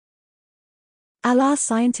Allah's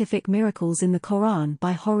Scientific Miracles in the Quran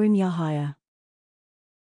by Harun Yahya.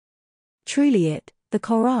 Truly the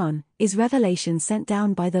Quran, is revelation sent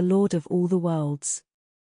down by the Lord of all the worlds.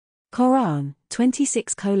 Quran,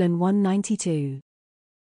 26:192.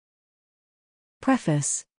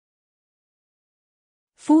 Preface.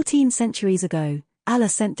 14 centuries ago, Allah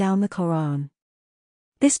sent down the Quran.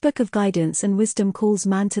 This book of guidance and wisdom calls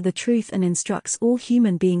man to the truth and instructs all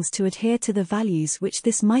human beings to adhere to the values which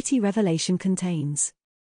this mighty revelation contains.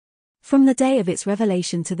 From the day of its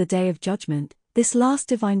revelation to the day of judgment, this last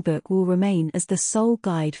divine book will remain as the sole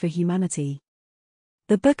guide for humanity.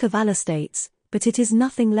 The Book of Allah states, but it is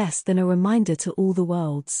nothing less than a reminder to all the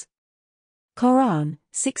worlds. Quran,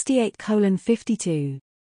 68:52.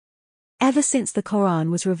 Ever since the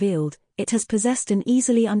Quran was revealed, it has possessed an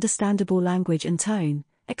easily understandable language and tone,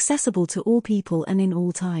 accessible to all people and in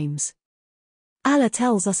all times. Allah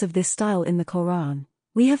tells us of this style in the Quran.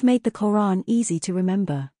 We have made the Quran easy to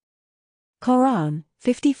remember. Quran,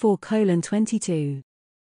 54:22.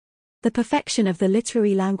 The perfection of the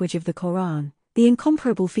literary language of the Quran, the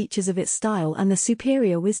incomparable features of its style and the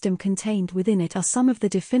superior wisdom contained within it are some of the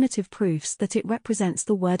definitive proofs that it represents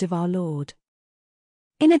the word of our Lord.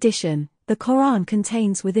 In addition, the Quran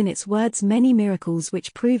contains within its words many miracles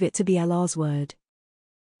which prove it to be Allah's word.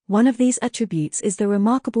 One of these attributes is the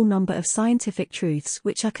remarkable number of scientific truths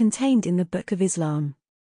which are contained in the Book of Islam.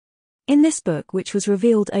 In this book, which was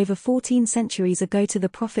revealed over 14 centuries ago to the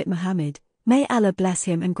Prophet Muhammad, may Allah bless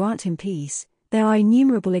him and grant him peace, there are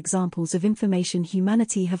innumerable examples of information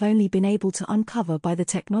humanity have only been able to uncover by the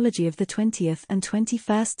technology of the 20th and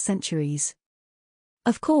 21st centuries.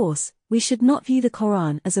 Of course, we should not view the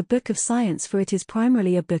Quran as a book of science, for it is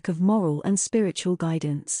primarily a book of moral and spiritual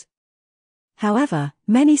guidance. However,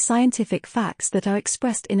 many scientific facts that are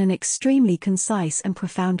expressed in an extremely concise and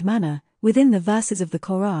profound manner, within the verses of the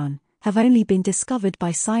Quran, have only been discovered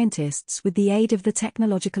by scientists with the aid of the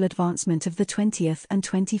technological advancement of the 20th and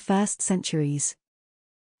 21st centuries.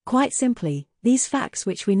 Quite simply, these facts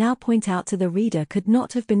which we now point out to the reader could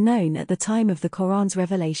not have been known at the time of the Quran's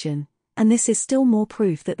revelation, and this is still more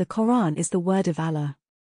proof that the Quran is the word of Allah.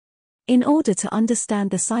 In order to understand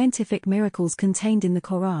the scientific miracles contained in the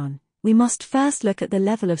Quran, we must first look at the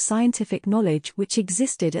level of scientific knowledge which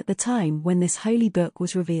existed at the time when this holy book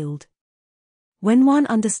was revealed. When one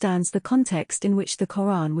understands the context in which the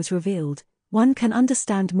Quran was revealed, one can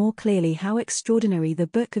understand more clearly how extraordinary the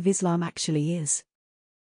Book of Islam actually is.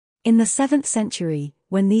 In the 7th century,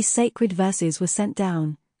 when these sacred verses were sent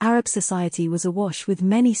down, Arab society was awash with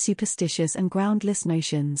many superstitious and groundless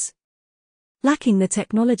notions. Lacking the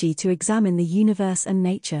technology to examine the universe and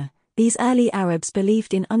nature, these early Arabs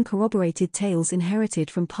believed in uncorroborated tales inherited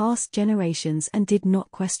from past generations and did not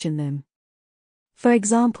question them. For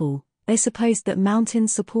example, they supposed that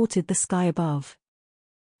mountains supported the sky above.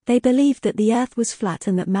 They believed that the earth was flat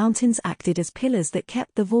and that mountains acted as pillars that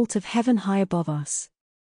kept the vault of heaven high above us.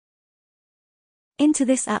 Into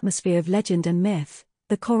this atmosphere of legend and myth,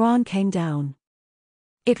 the Quran came down.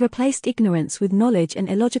 It replaced ignorance with knowledge and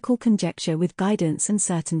illogical conjecture with guidance and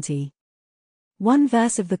certainty. One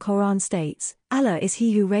verse of the Quran states, Allah is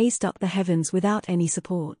He who raised up the heavens without any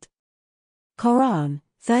support. Quran,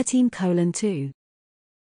 13:2.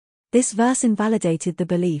 This verse invalidated the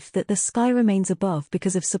belief that the sky remains above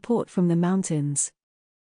because of support from the mountains.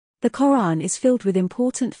 The Quran is filled with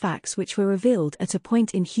important facts which were revealed at a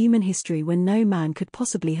point in human history when no man could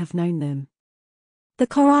possibly have known them. The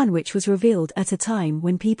Quran, which was revealed at a time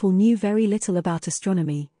when people knew very little about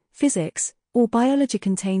astronomy, physics, or biology,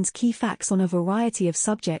 contains key facts on a variety of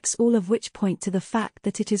subjects, all of which point to the fact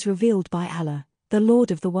that it is revealed by Allah, the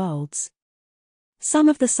Lord of the worlds. Some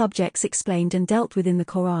of the subjects explained and dealt with in the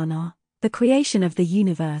Quran are the creation of the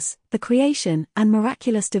universe, the creation and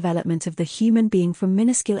miraculous development of the human being from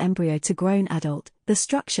minuscule embryo to grown adult, the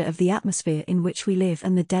structure of the atmosphere in which we live,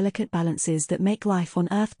 and the delicate balances that make life on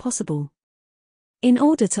earth possible. In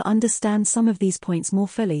order to understand some of these points more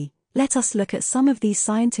fully, let us look at some of these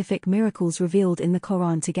scientific miracles revealed in the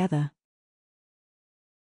Quran together.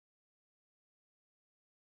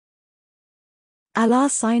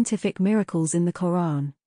 Allah's scientific miracles in the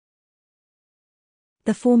Quran.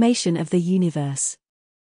 The formation of the universe.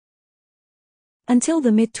 Until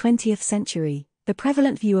the mid-20th century, the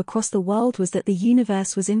prevalent view across the world was that the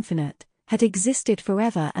universe was infinite, had existed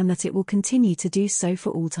forever, and that it will continue to do so for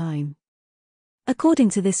all time. According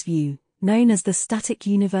to this view, known as the static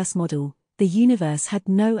universe model, the universe had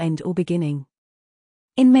no end or beginning.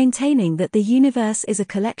 In maintaining that the universe is a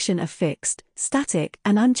collection of fixed, static,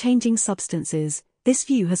 and unchanging substances, this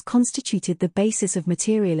view has constituted the basis of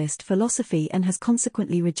materialist philosophy and has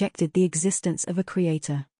consequently rejected the existence of a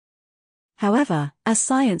creator. However, as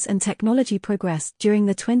science and technology progressed during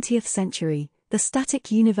the 20th century, the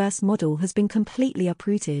static universe model has been completely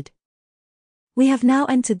uprooted. We have now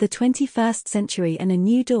entered the 21st century and a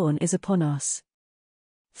new dawn is upon us.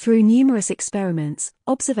 Through numerous experiments,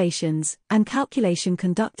 observations, and calculation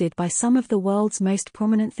conducted by some of the world's most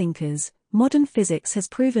prominent thinkers, modern physics has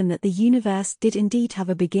proven that the universe did indeed have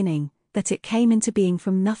a beginning, that it came into being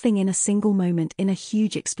from nothing in a single moment in a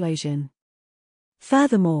huge explosion.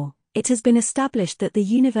 Furthermore, it has been established that the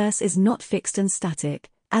universe is not fixed and static,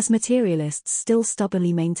 as materialists still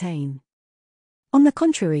stubbornly maintain. On the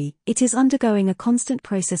contrary, it is undergoing a constant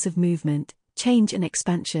process of movement, change and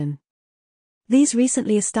expansion. These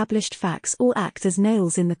recently established facts all act as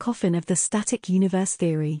nails in the coffin of the static universe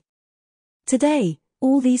theory. Today,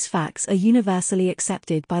 all these facts are universally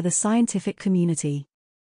accepted by the scientific community.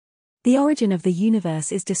 The origin of the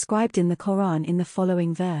universe is described in the Quran in the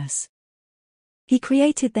following verse. He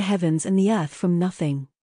created the heavens and the earth from nothing.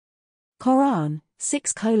 Quran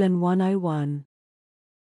 6:101.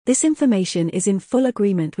 This information is in full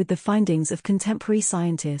agreement with the findings of contemporary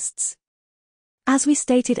scientists. As we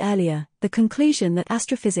stated earlier, the conclusion that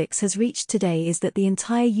astrophysics has reached today is that the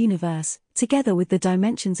entire universe, together with the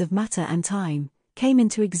dimensions of matter and time, came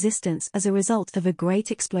into existence as a result of a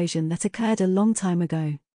great explosion that occurred a long time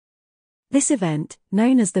ago. This event,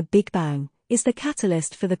 known as the Big Bang, is the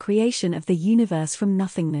catalyst for the creation of the universe from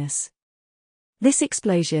nothingness. This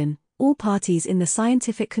explosion, all parties in the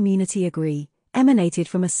scientific community agree, emanated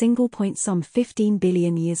from a single point some 15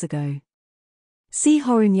 billion years ago. See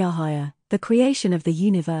Harun Yahya, The Creation of the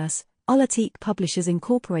Universe, Olateek Publishers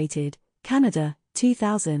Incorporated, Canada,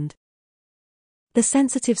 2000. The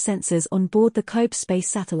sensitive sensors on board the COBE space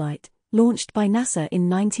satellite, launched by NASA in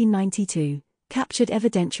 1992, captured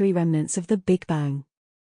evidentiary remnants of the Big Bang.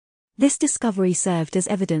 This discovery served as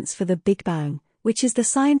evidence for the Big Bang, which is the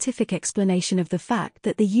scientific explanation of the fact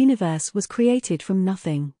that the universe was created from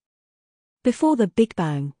nothing. Before the Big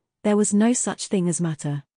Bang, there was no such thing as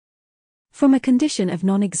matter. From a condition of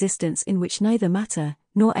non-existence in which neither matter,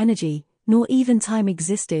 nor energy, nor even time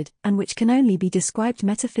existed, and which can only be described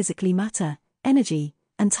metaphysically, matter, energy,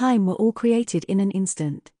 and time were all created in an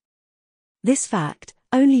instant. This fact,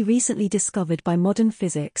 only recently discovered by modern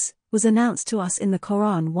physics, was announced to us in the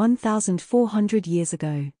Quran 1,400 years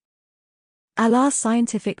ago. Allah's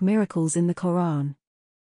scientific miracles in the Quran.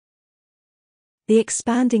 The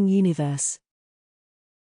expanding universe.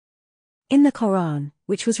 In the Quran,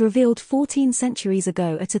 which was revealed 14 centuries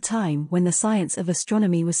ago at a time when the science of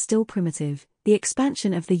astronomy was still primitive, the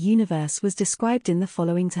expansion of the universe was described in the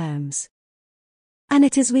following terms. And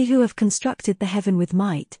it is we who have constructed the heaven with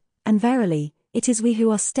might, and verily, it is we who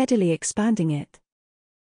are steadily expanding it.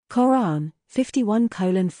 Quran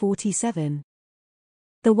 51:47.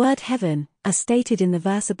 The word heaven, as stated in the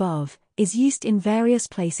verse above, is used in various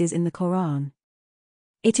places in the Quran.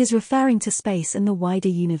 It is referring to space and the wider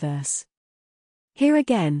universe. Here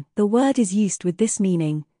again, the word is used with this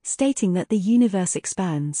meaning, stating that the universe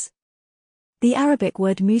expands. The Arabic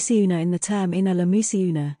word musiuna in the term inna la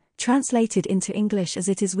musiuna, translated into English as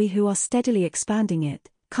it is we who are steadily expanding it,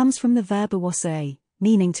 comes from the verb wasa,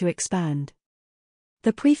 meaning to expand.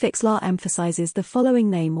 The prefix la emphasizes the following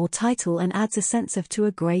name or title and adds a sense of to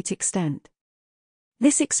a great extent.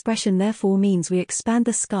 This expression therefore means we expand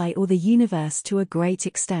the sky or the universe to a great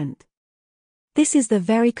extent. This is the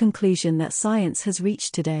very conclusion that science has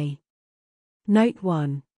reached today. Note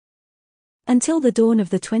 1. Until the dawn of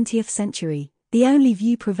the 20th century, the only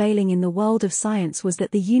view prevailing in the world of science was that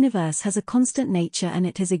the universe has a constant nature and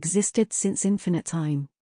it has existed since infinite time.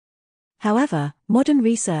 However, modern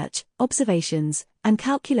research, observations, and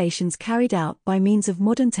calculations carried out by means of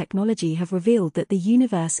modern technology have revealed that the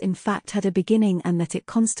universe in fact had a beginning and that it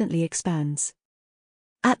constantly expands.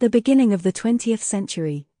 At the beginning of the 20th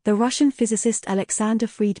century, the Russian physicist Alexander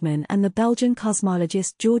Friedmann and the Belgian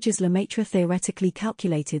cosmologist Georges Lemaitre theoretically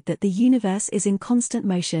calculated that the universe is in constant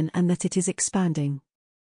motion and that it is expanding.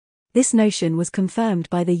 This notion was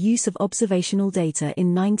confirmed by the use of observational data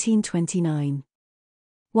in 1929.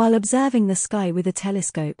 While observing the sky with a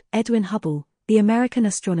telescope, Edwin Hubble, the American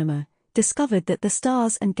astronomer, discovered that the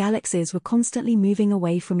stars and galaxies were constantly moving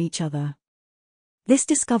away from each other. This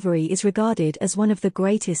discovery is regarded as one of the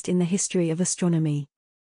greatest in the history of astronomy.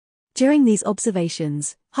 During these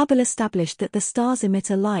observations, Hubble established that the stars emit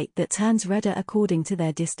a light that turns redder according to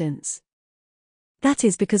their distance. That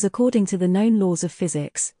is because according to the known laws of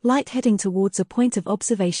physics, light heading towards a point of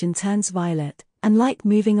observation turns violet, and light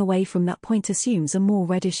moving away from that point assumes a more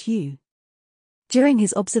reddish hue. During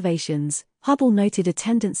his observations, Hubble noted a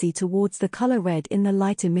tendency towards the color red in the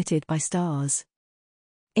light emitted by stars.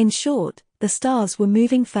 In short, the stars were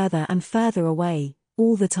moving further and further away,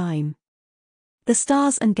 all the time. The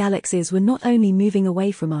stars and galaxies were not only moving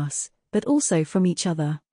away from us, but also from each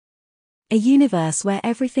other. A universe where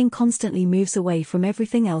everything constantly moves away from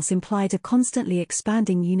everything else implied a constantly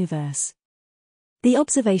expanding universe. The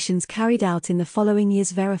observations carried out in the following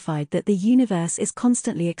years verified that the universe is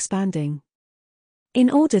constantly expanding. In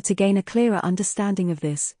order to gain a clearer understanding of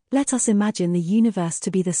this, let us imagine the universe to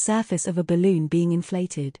be the surface of a balloon being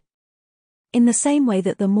inflated. In the same way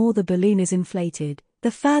that the more the balloon is inflated,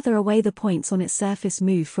 the further away the points on its surface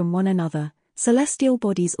move from one another, celestial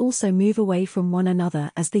bodies also move away from one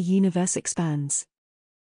another as the universe expands.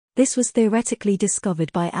 This was theoretically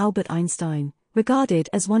discovered by Albert Einstein, regarded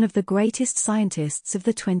as one of the greatest scientists of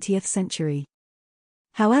the 20th century.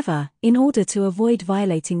 However, in order to avoid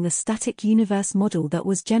violating the static universe model that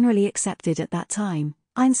was generally accepted at that time,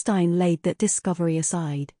 Einstein laid that discovery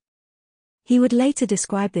aside. He would later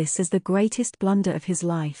describe this as the greatest blunder of his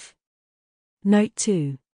life. Note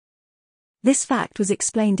 2. This fact was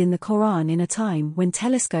explained in the Quran in a time when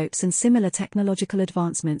telescopes and similar technological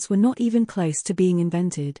advancements were not even close to being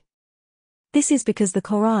invented. This is because the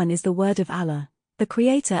Quran is the word of Allah, the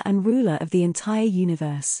creator and ruler of the entire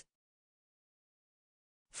universe.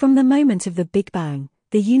 From the moment of the Big Bang,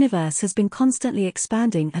 the universe has been constantly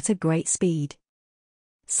expanding at a great speed.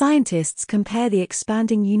 Scientists compare the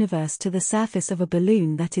expanding universe to the surface of a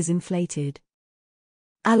balloon that is inflated.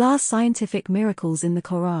 Allah's scientific miracles in the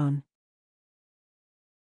Quran.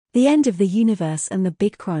 The end of the universe and the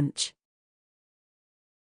Big Crunch.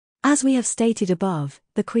 As we have stated above,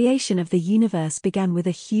 the creation of the universe began with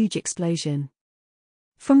a huge explosion.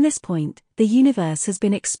 From this point, the universe has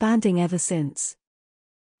been expanding ever since.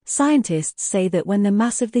 Scientists say that when the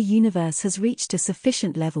mass of the universe has reached a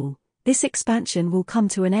sufficient level, this expansion will come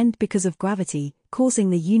to an end because of gravity, causing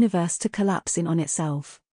the universe to collapse in on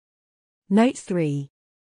itself. Note 3.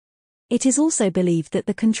 It is also believed that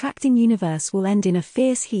the contracting universe will end in a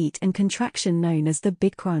fierce heat and contraction known as the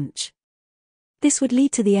Big Crunch. This would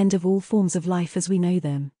lead to the end of all forms of life as we know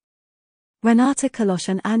them. Renata Kalosh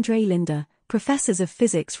and Andrei Linda, professors of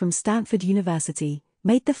physics from Stanford University,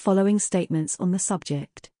 made the following statements on the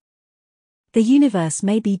subject. The universe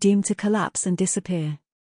may be doomed to collapse and disappear.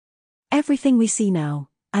 Everything we see now,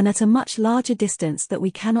 and at a much larger distance that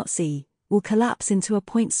we cannot see, will collapse into a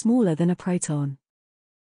point smaller than a proton.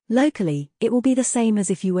 Locally, it will be the same as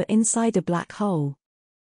if you were inside a black hole.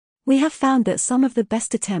 We have found that some of the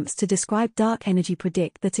best attempts to describe dark energy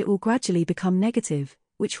predict that it will gradually become negative,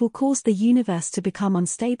 which will cause the universe to become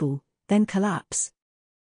unstable, then collapse.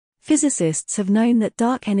 Physicists have known that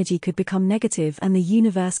dark energy could become negative and the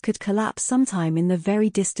universe could collapse sometime in the very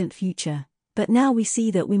distant future, but now we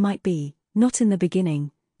see that we might be, not in the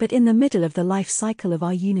beginning, but in the middle of the life cycle of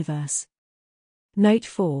our universe. Note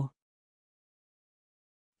 4.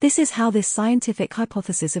 This is how this scientific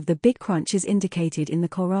hypothesis of the Big Crunch is indicated in the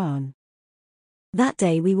Quran. That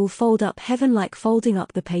day we will fold up heaven like folding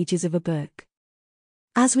up the pages of a book.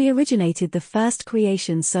 As we originated the first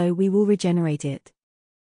creation, so we will regenerate it.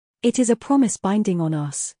 It is a promise binding on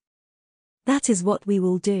us. That is what we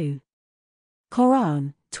will do.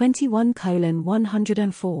 Quran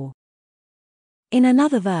 21:104. In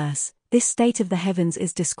another verse, this state of the heavens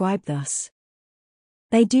is described thus.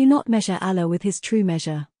 They do not measure Allah with his true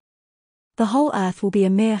measure. The whole earth will be a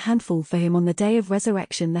mere handful for him on the day of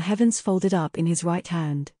resurrection, the heavens folded up in his right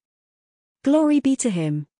hand. Glory be to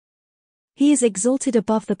him. He is exalted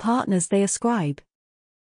above the partners they ascribe.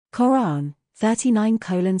 Quran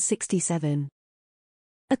 39:67.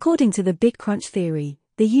 According to the Big Crunch theory,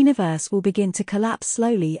 the universe will begin to collapse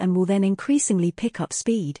slowly and will then increasingly pick up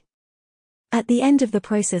speed. At the end of the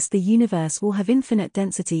process, the universe will have infinite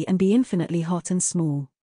density and be infinitely hot and small.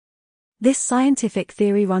 This scientific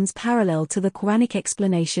theory runs parallel to the Quranic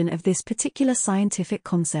explanation of this particular scientific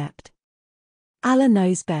concept. Allah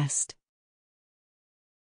knows best.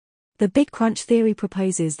 The Big Crunch theory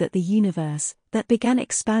proposes that the universe, that began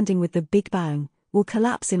expanding with the Big Bang, will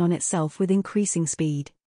collapse in on itself with increasing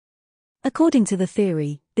speed. According to the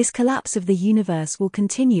theory, this collapse of the universe will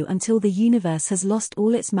continue until the universe has lost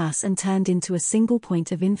all its mass and turned into a single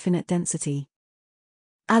point of infinite density.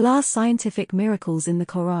 Allah's scientific miracles in the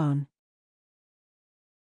Quran.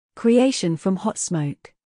 Creation from hot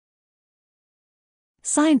smoke.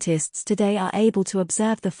 Scientists today are able to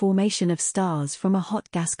observe the formation of stars from a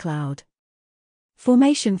hot gas cloud.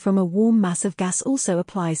 Formation from a warm mass of gas also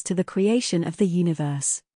applies to the creation of the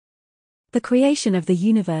universe. The creation of the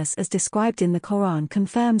universe as described in the Quran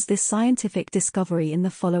confirms this scientific discovery in the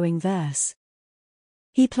following verse.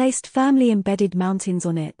 He placed firmly embedded mountains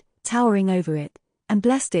on it, towering over it, and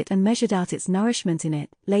blessed it and measured out its nourishment in it,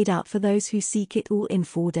 laid out for those who seek it all in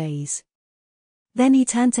 4 days. Then he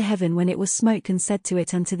turned to heaven when it was smoke and said to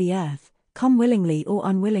it and to the earth, Come willingly or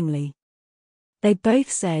unwillingly. They both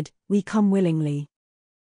said, We come willingly.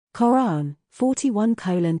 Quran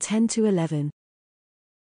 41:10-11.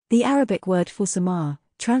 The Arabic word for sama,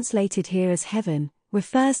 translated here as heaven,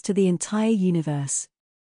 refers to the entire universe.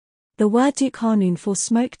 The word dukhanun for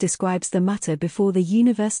smoke describes the matter before the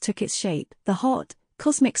universe took its shape, the hot,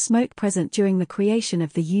 cosmic smoke present during the creation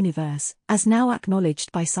of the universe, as now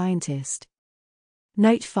acknowledged by scientists.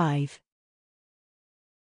 Note 5.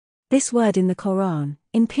 This word in the Quran,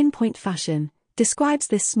 in pinpoint fashion, describes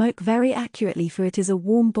this smoke very accurately, for it is a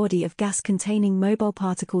warm body of gas containing mobile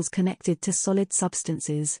particles connected to solid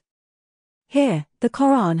substances. Here, the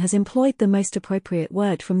Quran has employed the most appropriate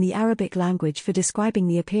word from the Arabic language for describing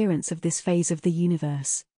the appearance of this phase of the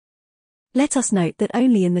universe. Let us note that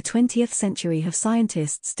only in the 20th century have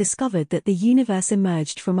scientists discovered that the universe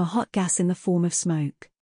emerged from a hot gas in the form of smoke.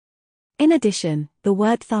 In addition, the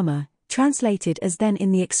word thumma, translated as then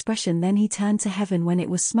in the expression then he turned to heaven when it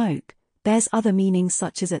was smoke, bears other meanings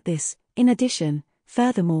such as at this, in addition,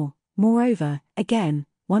 furthermore, moreover, again,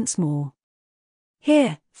 once more.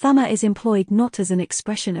 Here, thumma is employed not as an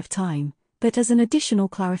expression of time, but as an additional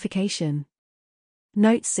clarification.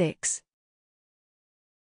 Note 6.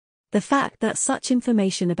 The fact that such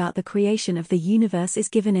information about the creation of the universe is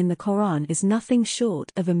given in the Quran is nothing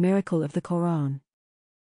short of a miracle of the Quran.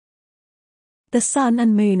 The sun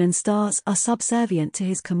and moon and stars are subservient to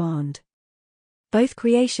his command. Both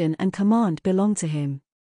creation and command belong to him.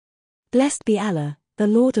 Blessed be Allah, the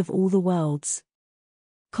Lord of all the worlds.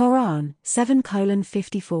 Quran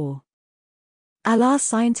 7:54. Allah's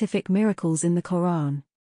scientific miracles in the Quran.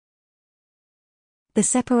 The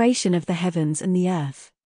separation of the heavens and the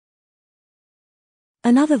earth.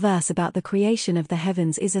 Another verse about the creation of the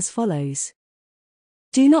heavens is as follows.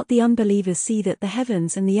 Do not the unbelievers see that the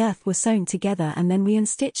heavens and the earth were sewn together and then we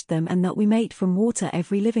unstitched them and that we made from water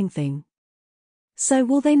every living thing? So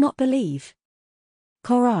will they not believe?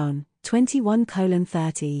 Quran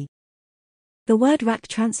 21:30. The word rak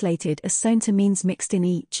translated as sewn to means mixed in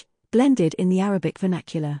each, blended in the Arabic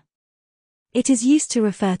vernacular. It is used to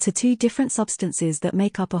refer to two different substances that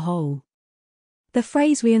make up a whole. The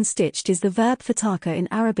phrase we unstitched is the verb fataka in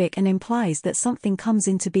Arabic and implies that something comes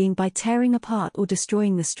into being by tearing apart or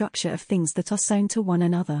destroying the structure of things that are sewn to one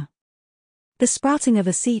another. The sprouting of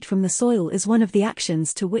a seed from the soil is one of the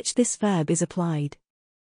actions to which this verb is applied.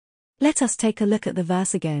 Let us take a look at the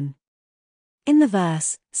verse again. In the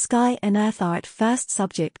verse, sky and earth are at first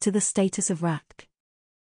subject to the status of rak.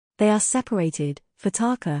 They are separated,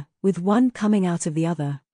 fataka, with one coming out of the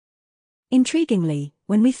other. Intriguingly,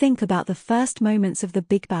 when we think about the first moments of the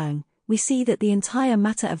Big Bang, we see that the entire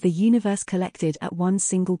matter of the universe collected at one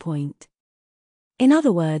single point. In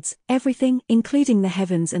other words, everything, including the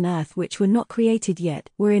heavens and earth which were not created yet,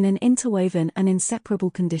 were in an interwoven and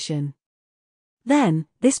inseparable condition. Then,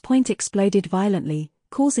 this point exploded violently,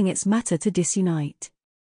 causing its matter to disunite.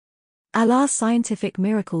 Allah's scientific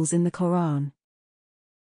miracles in the Quran.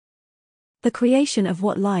 The creation of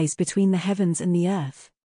what lies between the heavens and the earth.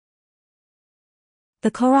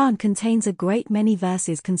 The Quran contains a great many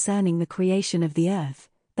verses concerning the creation of the earth,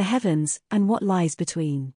 the heavens, and what lies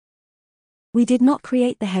between. We did not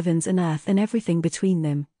create the heavens and earth and everything between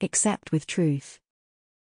them, except with truth.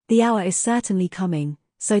 The hour is certainly coming,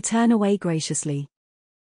 so turn away graciously.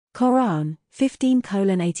 Quran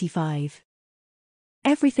 15:85.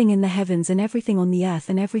 Everything in the heavens and everything on the earth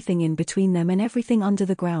and everything in between them and everything under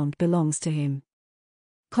the ground belongs to him.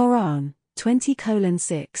 Quran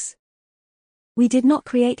 20:6. We did not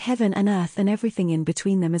create heaven and earth and everything in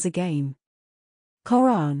between them as a game.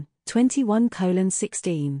 Quran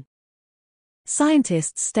 21:16.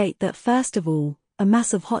 Scientists state that first of all, a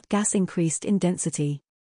mass of hot gas increased in density.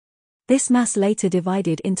 This mass later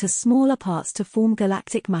divided into smaller parts to form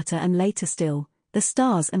galactic matter and later still, the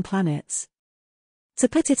stars and planets. To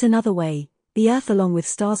put it another way, the Earth along with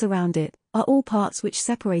stars around it, are all parts which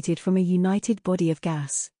separated from a united body of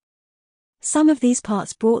gas. Some of these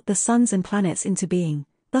parts brought the suns and planets into being,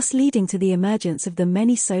 thus leading to the emergence of the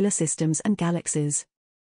many solar systems and galaxies.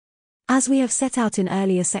 As we have set out in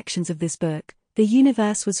earlier sections of this book, the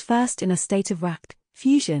universe was first in a state of rak,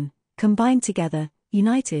 fusion, combined together,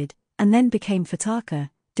 united, and then became fataka,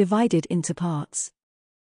 divided into parts.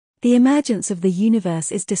 The emergence of the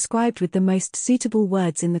universe is described with the most suitable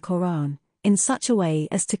words in the Quran, in such a way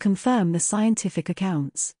as to confirm the scientific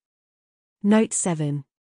accounts. Note 7.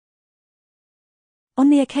 On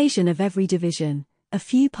the occasion of every division, a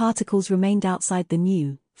few particles remained outside the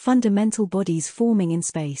new, fundamental bodies forming in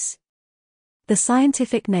space. The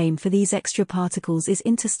scientific name for these extra particles is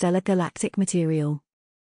interstellar galactic material.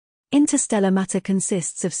 Interstellar matter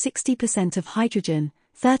consists of 60% of hydrogen,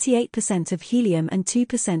 38% of helium and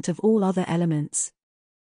 2% of all other elements.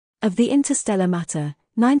 Of the interstellar matter,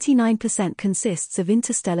 99% consists of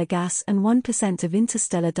interstellar gas and 1% of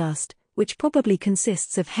interstellar dust, which probably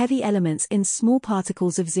consists of heavy elements in small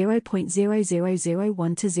particles of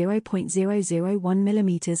 0.0001 to 0.001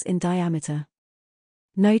 mm in diameter.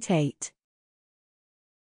 Note 8.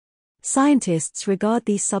 Scientists regard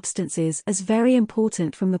these substances as very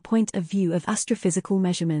important from the point of view of astrophysical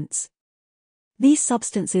measurements. These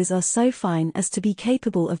substances are so fine as to be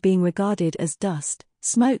capable of being regarded as dust,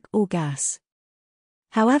 smoke or gas.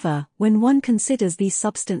 However, when one considers these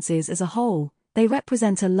substances as a whole, they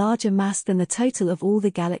represent a larger mass than the total of all the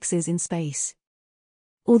galaxies in space.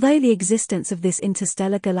 Although the existence of this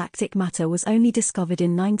interstellar galactic matter was only discovered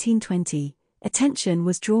in 1920, attention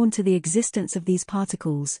was drawn to the existence of these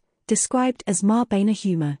particles, described as ma baina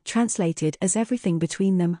huma, translated as everything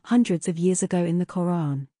between them, hundreds of years ago in the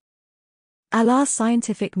Quran. Allah's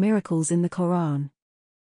scientific miracles in the Quran.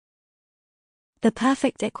 The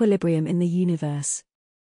perfect equilibrium in the universe.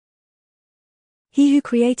 He who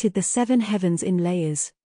created the 7 heavens in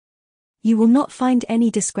layers. You will not find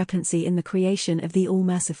any discrepancy in the creation of the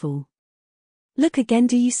All-Merciful. Look again,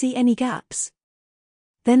 do you see any gaps?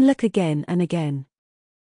 Then look again and again.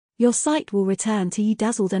 Your sight will return to you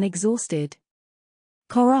dazzled and exhausted.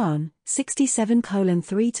 Quran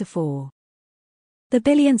 67:3-4. The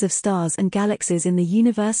billions of stars and galaxies in the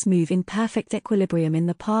universe move in perfect equilibrium in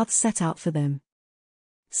the paths set out for them.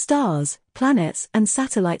 Stars, planets and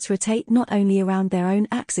satellites rotate not only around their own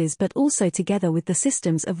axes but also together with the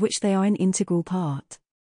systems of which they are an integral part.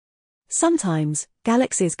 Sometimes,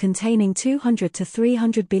 galaxies containing 200 to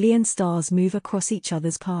 300 billion stars move across each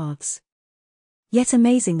other's paths. Yet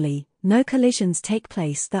amazingly, no collisions take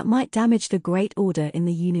place that might damage the great order in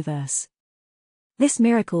the universe. This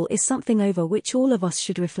miracle is something over which all of us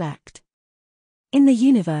should reflect. In the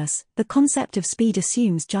universe, the concept of speed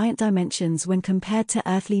assumes giant dimensions when compared to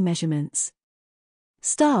earthly measurements.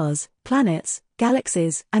 Stars, planets,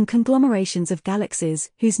 galaxies, and conglomerations of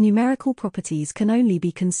galaxies whose numerical properties can only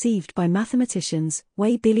be conceived by mathematicians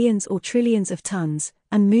weigh billions or trillions of tons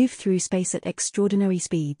and move through space at extraordinary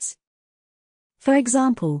speeds. For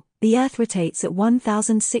example, the Earth rotates at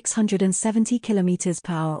 1,670 km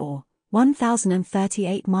per hour or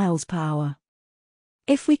 1,038 miles per hour.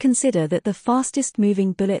 If we consider that the fastest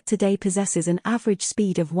moving bullet today possesses an average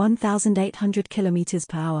speed of 1,800 km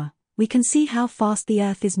per hour, we can see how fast the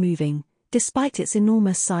Earth is moving, despite its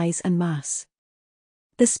enormous size and mass.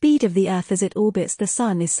 The speed of the Earth as it orbits the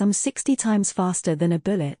Sun is some 60 times faster than a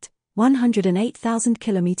bullet, 108,000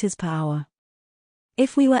 km per hour.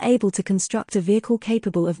 If we were able to construct a vehicle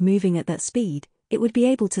capable of moving at that speed, it would be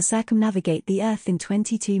able to circumnavigate the Earth in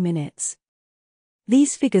 22 minutes.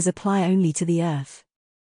 These figures apply only to the Earth.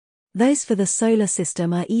 Those for the solar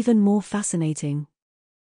system are even more fascinating.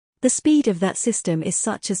 The speed of that system is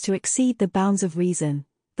such as to exceed the bounds of reason.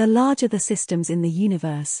 The larger the systems in the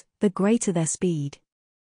universe, the greater their speed.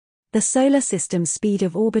 The solar system's speed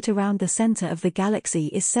of orbit around the center of the galaxy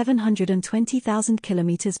is 720,000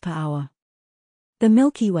 km per hour. The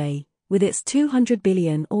Milky Way, with its 200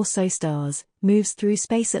 billion or so stars, moves through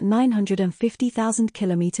space at 950,000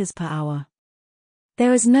 km per hour.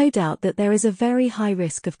 There is no doubt that there is a very high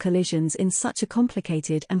risk of collisions in such a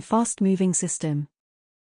complicated and fast-moving system.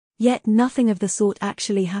 Yet nothing of the sort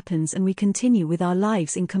actually happens and we continue with our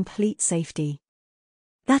lives in complete safety.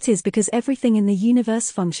 That is because everything in the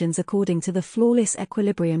universe functions according to the flawless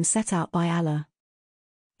equilibrium set out by Allah.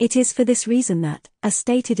 It is for this reason that, as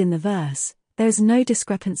stated in the verse, there is no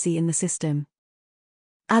discrepancy in the system.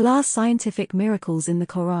 Allah's scientific miracles in the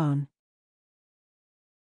Quran.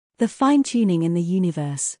 The fine-tuning in the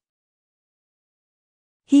universe.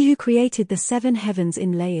 He who created the 7 heavens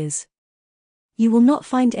in layers. You will not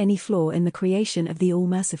find any flaw in the creation of the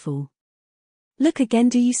All-Merciful. Look again,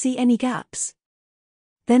 do you see any gaps?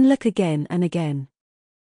 Then look again and again.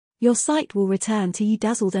 Your sight will return to you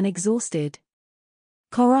dazzled and exhausted.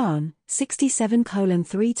 Quran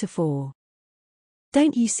 67:3-4.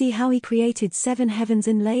 Don't you see how he created 7 heavens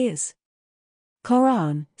in layers?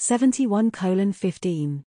 Quran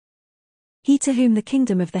 71:15. He to whom the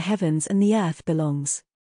kingdom of the heavens and the earth belongs.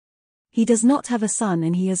 He does not have a son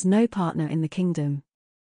and he has no partner in the kingdom.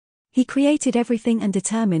 He created everything and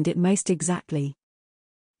determined it most exactly.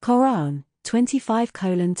 Quran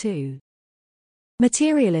 25:2.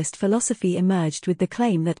 Materialist philosophy emerged with the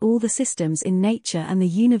claim that all the systems in nature and the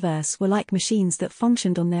universe were like machines that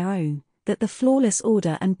functioned on their own, that the flawless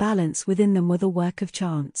order and balance within them were the work of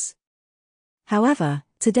chance. However,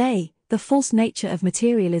 today, the false nature of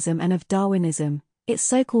materialism and of Darwinism, its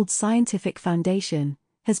so-called scientific foundation,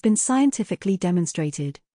 has been scientifically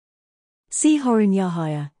demonstrated. See Horun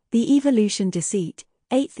Yahya, The Evolution Deceit,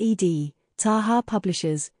 8th ed., Taha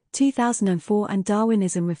Publishers, 2004 and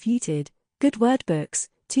Darwinism Refuted, Good Word Books,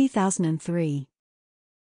 2003.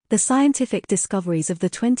 The scientific discoveries of the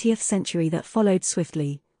 20th century that followed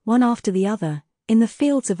swiftly, one after the other, in the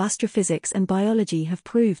fields of astrophysics and biology have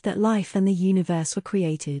proved that life and the universe were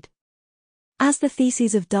created. As the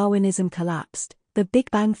theses of Darwinism collapsed, the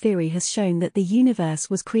Big Bang Theory has shown that the universe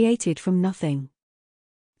was created from nothing.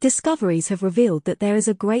 Discoveries have revealed that there is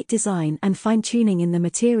a great design and fine-tuning in the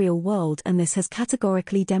material world, and this has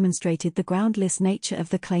categorically demonstrated the groundless nature of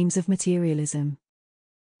the claims of materialism.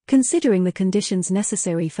 Considering the conditions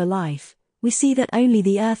necessary for life, we see that only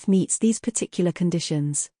the Earth meets these particular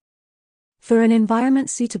conditions. For an environment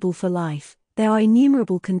suitable for life, there are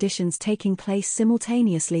innumerable conditions taking place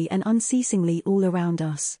simultaneously and unceasingly all around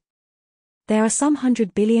us. There are some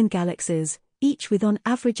 100 billion galaxies, each with on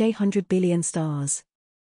average 100 billion stars.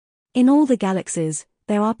 In all the galaxies,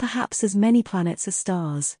 there are perhaps as many planets as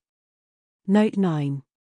stars. Note 9.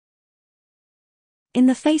 In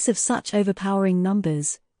the face of such overpowering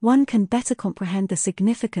numbers, one can better comprehend the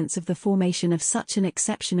significance of the formation of such an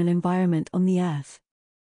exceptional environment on the Earth.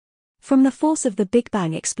 From the force of the Big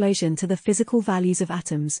Bang explosion to the physical values of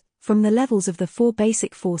atoms, from the levels of the four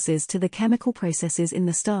basic forces to the chemical processes in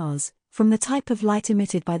the stars, from the type of light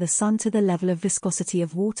emitted by the sun to the level of viscosity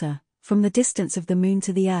of water, from the distance of the moon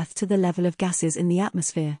to the Earth to the level of gases in the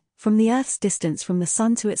atmosphere, from the Earth's distance from the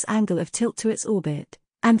sun to its angle of tilt to its orbit,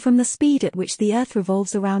 and from the speed at which the Earth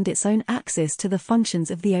revolves around its own axis to the functions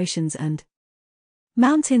of the oceans and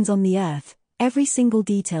mountains on the Earth, every single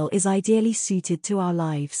detail is ideally suited to our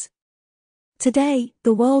lives. Today,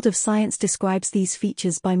 the world of science describes these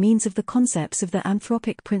features by means of the concepts of the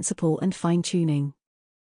anthropic principle and fine-tuning.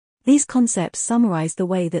 These concepts summarize the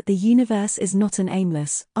way that the universe is not an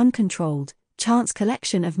aimless, uncontrolled, chance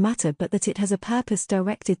collection of matter, but that it has a purpose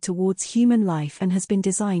directed towards human life and has been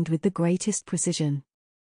designed with the greatest precision.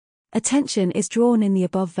 Attention is drawn in the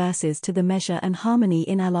above verses to the measure and harmony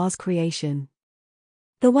in Allah's creation.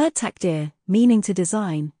 The word taqdir, meaning to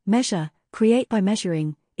design, measure, create by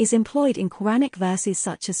measuring, is employed in Quranic verses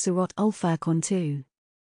such as Surat Al-Furqan 2.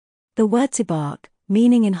 The word tibaq,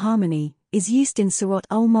 meaning in harmony, is used in Surat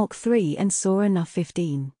Al-Mulk 3 and Surah Nuh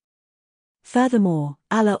 15. Furthermore,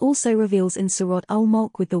 Allah also reveals in Surat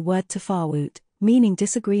Al-Mulk with the word tafawut, meaning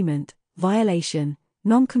disagreement, violation,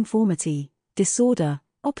 non-conformity, disorder,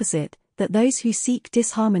 opposite, that those who seek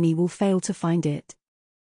disharmony will fail to find it.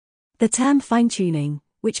 The term fine-tuning,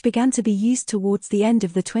 which began to be used towards the end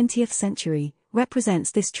of the 20th century,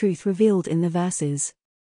 represents this truth revealed in the verses.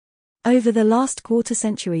 Over the last quarter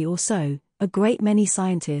century or so, a great many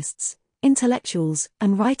scientists, intellectuals,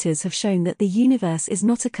 and writers have shown that the universe is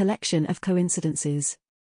not a collection of coincidences.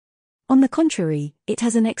 On the contrary, it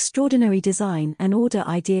has an extraordinary design and order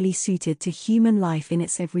ideally suited to human life in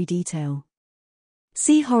its every detail.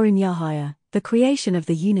 See Horun Yahya, The Creation of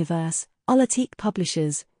the Universe, Al-Atiq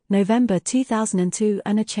Publishers, November 2002,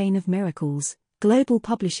 and A Chain of Miracles, Global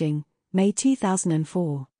Publishing, May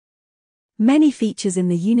 2004. Many features in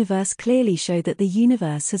the universe clearly show that the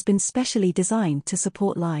universe has been specially designed to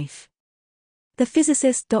support life. The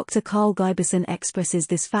physicist Dr. Carl Giberson expresses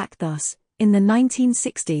this fact thus: in the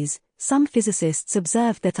 1960s, some physicists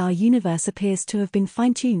observed that our universe appears to have been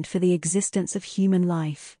fine-tuned for the existence of human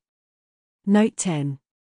life. Note 10.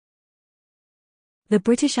 The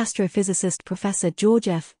British astrophysicist Professor George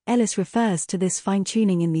F. Ellis refers to this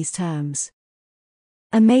fine-tuning in these terms.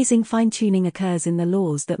 Amazing fine-tuning occurs in the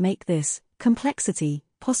laws that make this complexity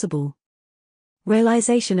possible.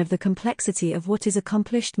 Realization of the complexity of what is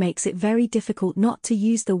accomplished makes it very difficult not to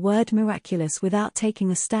use the word miraculous without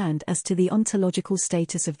taking a stand as to the ontological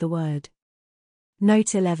status of the word.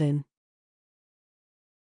 Note 11.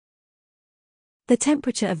 The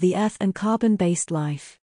temperature of the Earth and carbon-based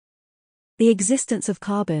life. The existence of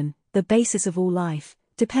carbon, the basis of all life,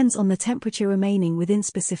 depends on the temperature remaining within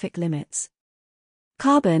specific limits.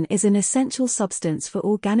 Carbon is an essential substance for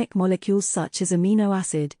organic molecules such as amino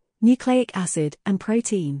acid, nucleic acid, and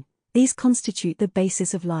protein. These constitute the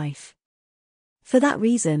basis of life. For that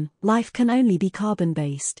reason, life can only be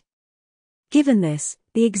carbon-based. Given this,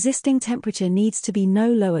 the existing temperature needs to be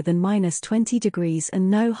no lower than -20 degrees and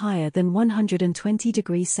no higher than 120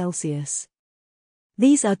 degrees Celsius.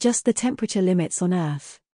 These are just the temperature limits on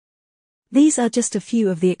Earth. These are just a few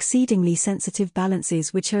of the exceedingly sensitive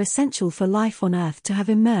balances which are essential for life on Earth to have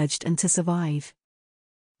emerged and to survive.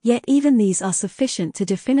 Yet even these are sufficient to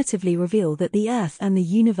definitively reveal that the Earth and the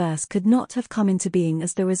universe could not have come into being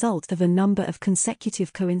as the result of a number of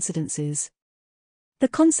consecutive coincidences. The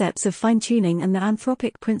concepts of fine-tuning and the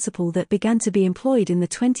anthropic principle that began to be employed in the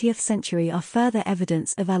 20th century are further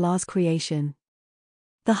evidence of Allah's creation.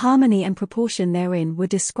 The harmony and proportion therein were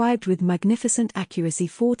described with magnificent accuracy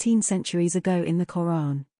 14 centuries ago in the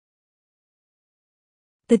Quran.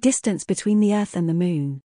 The distance between the Earth and the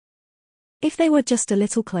Moon. If they were just a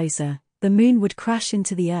little closer, the Moon would crash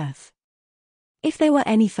into the Earth. If they were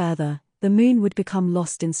any further, the Moon would become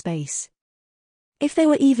lost in space. If they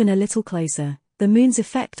were even a little closer, the Moon's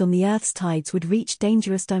effect on the Earth's tides would reach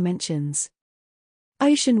dangerous dimensions.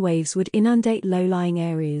 Ocean waves would inundate low-lying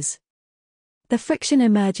areas. The friction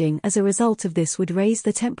emerging as a result of this would raise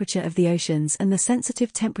the temperature of the oceans, and the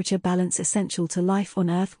sensitive temperature balance essential to life on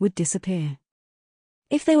Earth would disappear.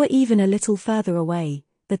 If they were even a little further away,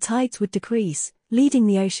 the tides would decrease, leading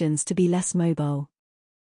the oceans to be less mobile.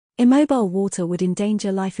 Immobile water would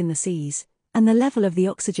endanger life in the seas, and the level of the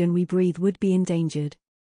oxygen we breathe would be endangered.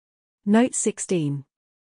 Note 16.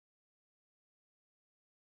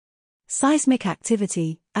 Seismic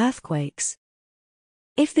activity, earthquakes.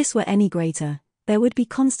 If this were any greater, there would be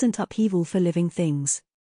constant upheaval for living things.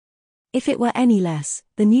 If it were any less,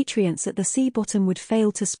 the nutrients at the sea bottom would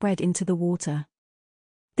fail to spread into the water.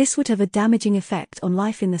 This would have a damaging effect on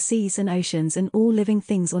life in the seas and oceans and all living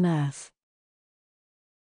things on Earth.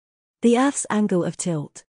 The Earth's angle of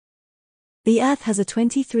tilt. The Earth has a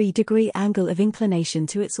 23-degree angle of inclination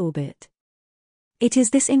to its orbit. It is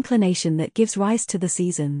this inclination that gives rise to the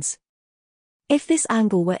seasons. If this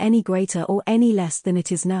angle were any greater or any less than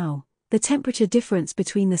it is now, the temperature difference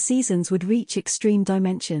between the seasons would reach extreme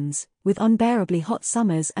dimensions, with unbearably hot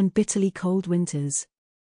summers and bitterly cold winters.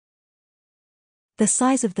 The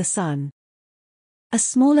size of the Sun. A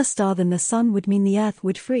smaller star than the Sun would mean the Earth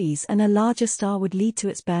would freeze, and a larger star would lead to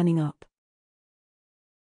its burning up.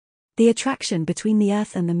 The attraction between the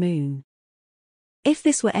Earth and the Moon. If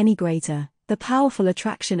this were any greater, the powerful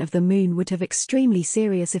attraction of the Moon would have extremely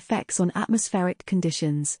serious effects on atmospheric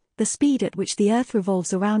conditions, the speed at which the Earth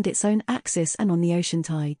revolves around its own axis, and on the ocean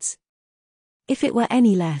tides. If it were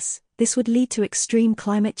any less, this would lead to extreme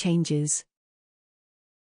climate changes.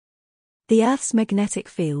 The Earth's magnetic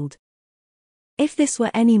field. If this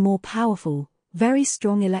were any more powerful, very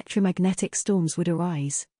strong electromagnetic storms would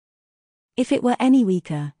arise. If it were any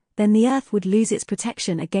weaker, then the Earth would lose its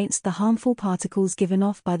protection against the harmful particles given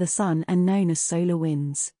off by the Sun and known as solar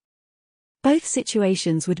winds. Both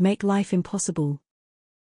situations would make life impossible.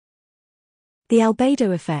 The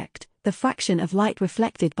albedo effect, the fraction of light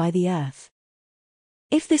reflected by the Earth.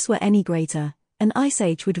 If this were any greater, an ice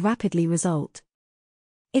age would rapidly result.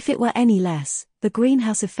 If it were any less, the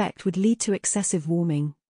greenhouse effect would lead to excessive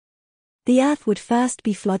warming. The Earth would first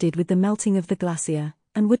be flooded with the melting of the glacier,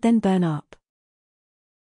 and would then burn up.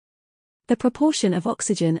 The proportion of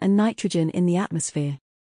oxygen and nitrogen in the atmosphere.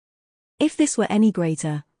 If this were any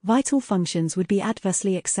greater, vital functions would be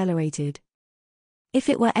adversely accelerated. If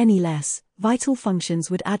it were any less, vital functions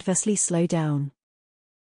would adversely slow down.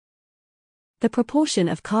 The proportion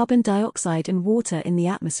of carbon dioxide and water in the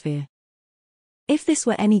atmosphere. If this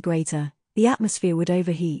were any greater, the atmosphere would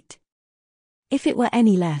overheat. If it were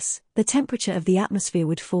any less, the temperature of the atmosphere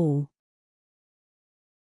would fall.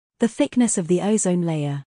 The thickness of the ozone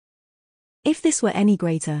layer. If this were any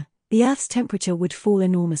greater, the Earth's temperature would fall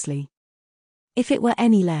enormously. If it were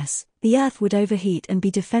any less, the Earth would overheat and be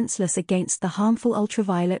defenseless against the harmful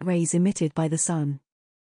ultraviolet rays emitted by the Sun.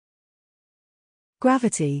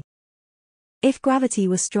 Gravity. If gravity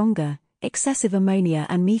was stronger, excessive ammonia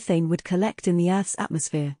and methane would collect in the Earth's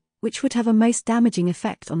atmosphere, which would have a most damaging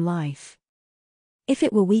effect on life. If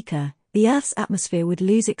it were weaker, the Earth's atmosphere would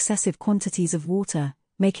lose excessive quantities of water,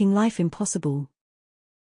 making life impossible.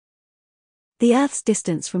 The Earth's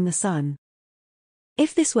distance from the Sun.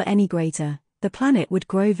 If this were any greater, the planet would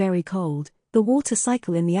grow very cold, the water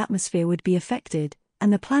cycle in the atmosphere would be affected,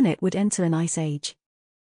 and the planet would enter an ice age.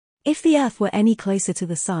 If the Earth were any closer to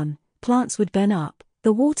the Sun, plants would burn up,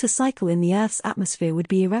 the water cycle in the Earth's atmosphere would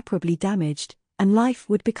be irreparably damaged, and life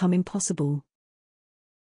would become impossible.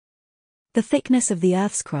 The thickness of the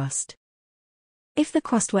Earth's crust. If the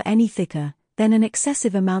crust were any thicker, then an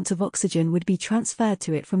excessive amount of oxygen would be transferred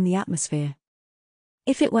to it from the atmosphere.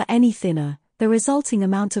 If it were any thinner, the resulting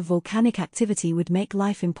amount of volcanic activity would make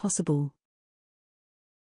life impossible.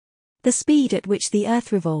 The speed at which the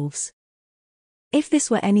Earth revolves. If this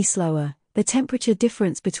were any slower, the temperature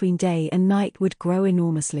difference between day and night would grow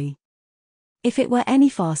enormously. If it were any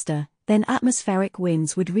faster, then atmospheric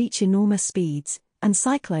winds would reach enormous speeds, and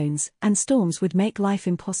cyclones and storms would make life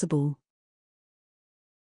impossible.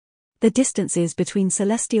 The distances between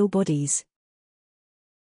celestial bodies.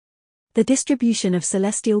 The distribution of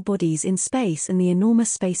celestial bodies in space and the enormous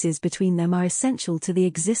spaces between them are essential to the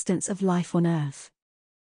existence of life on Earth.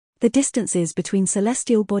 The distances between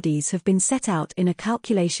celestial bodies have been set out in a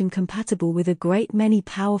calculation compatible with a great many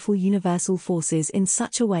powerful universal forces in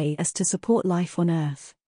such a way as to support life on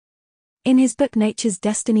Earth. In his book Nature's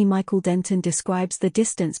Destiny, Michael Denton describes the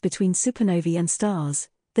distance between supernovae and stars.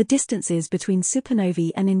 The distances between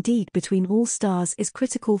supernovae and indeed between all stars is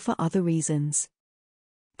critical for other reasons.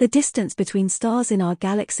 The distance between stars in our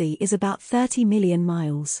galaxy is about 30 million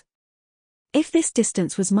miles. If this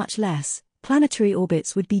distance was much less, planetary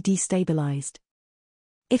orbits would be destabilized.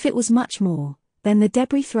 If it was much more, then the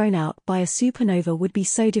debris thrown out by a supernova would be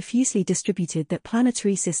so diffusely distributed that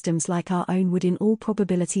planetary systems like our own would in all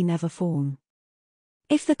probability never form.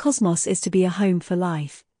 If the cosmos is to be a home for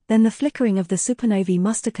life, then the flickering of the supernovae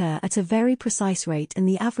must occur at a very precise rate, and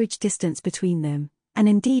the average distance between them, and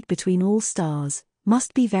indeed between all stars,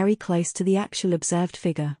 must be very close to the actual observed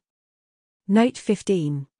figure. Note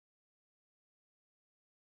 15.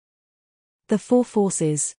 The four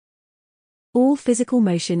forces. All physical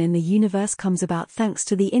motion in the universe comes about thanks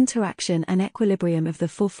to the interaction and equilibrium of the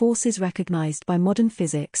four forces recognized by modern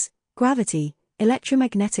physics: gravity,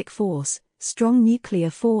 electromagnetic force, strong nuclear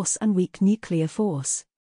force and weak nuclear force.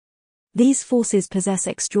 These forces possess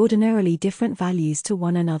extraordinarily different values to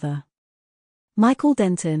one another. Michael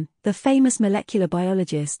Denton, the famous molecular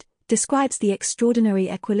biologist, describes the extraordinary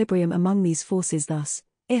equilibrium among these forces thus: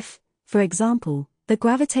 if, for example, the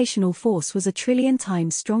gravitational force was 1,000,000,000,000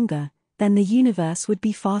 times stronger, then the universe would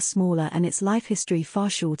be far smaller and its life history far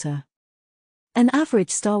shorter. An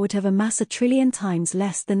average star would have a mass 1,000,000,000,000 times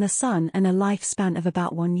less than the Sun and a lifespan of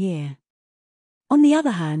about 1 year. On the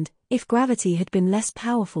other hand, if gravity had been less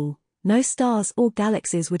powerful, no stars or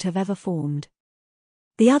galaxies would have ever formed.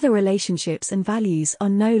 The other relationships and values are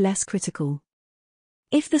no less critical.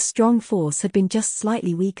 If the strong force had been just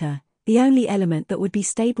slightly weaker, the only element that would be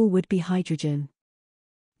stable would be hydrogen.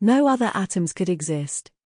 No other atoms could exist.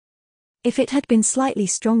 If it had been slightly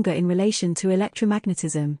stronger in relation to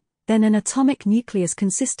electromagnetism, then an atomic nucleus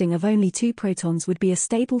consisting of only 2 protons would be a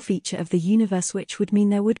stable feature of the universe, which would mean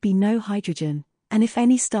there would be no hydrogen, and if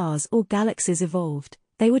any stars or galaxies evolved,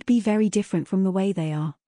 they would be very different from the way they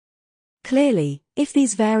are. Clearly, if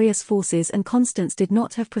these various forces and constants did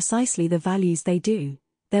not have precisely the values they do,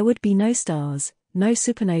 there would be no stars, no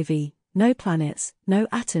supernovae, no planets, no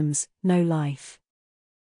atoms, no life.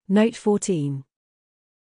 Note 14.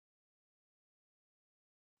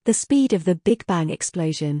 The speed of the Big Bang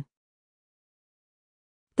explosion.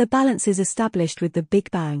 The balances established with the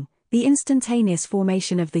Big Bang, the instantaneous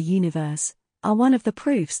formation of the universe, are one of the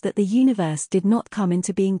proofs that the universe did not come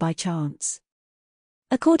into being by chance.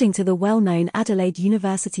 According to the well-known Adelaide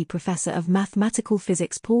University professor of mathematical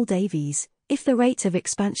physics Paul Davies, if the rate of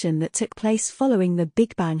expansion that took place following the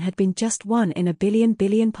Big Bang had been just 1 in a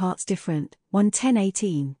billion parts different,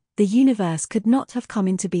 1/1018, the universe could not have come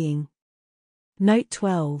into being. Note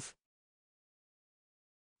 12.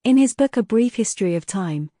 In his book A Brief History of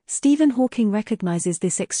Time, Stephen Hawking recognizes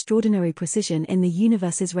this extraordinary precision in the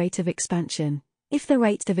universe's rate of expansion. If the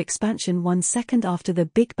rate of expansion 1 second after the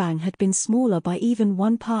Big Bang had been smaller by even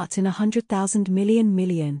 1 part in 100,000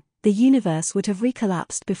 million, the universe would have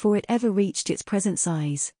recollapsed before it ever reached its present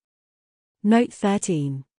size. Note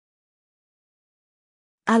 13.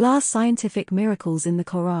 Allah's scientific miracles in the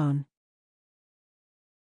Quran.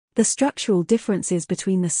 The structural differences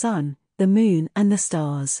between the sun, the moon and the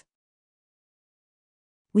stars.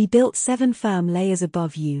 We built 7 firm layers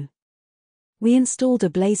above you. We installed a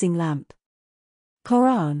blazing lamp.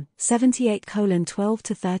 Quran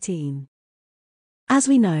 78:12-13. As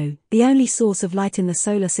we know, the only source of light in the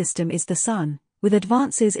solar system is the sun. With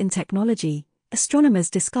advances in technology, astronomers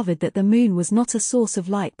discovered that the moon was not a source of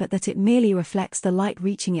light but that it merely reflects the light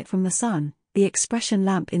reaching it from the sun. The expression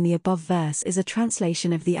lamp in the above verse is a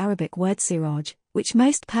translation of the Arabic word siraj, which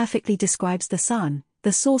most perfectly describes the sun,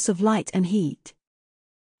 the source of light and heat.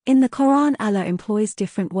 In the Quran, Allah employs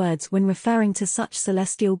different words when referring to such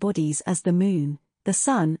celestial bodies as the moon, the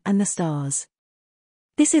sun and the stars.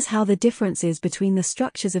 This is how the differences between the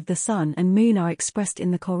structures of the sun and moon are expressed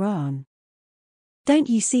in the Quran. Don't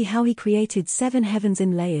you see how he created 7 heavens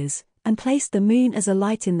in layers, and placed the moon as a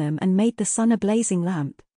light in them and made the sun a blazing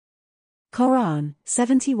lamp? Quran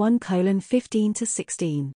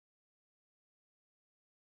 71:15-16.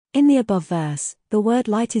 In the above verse, the word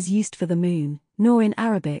light is used for the moon, nur in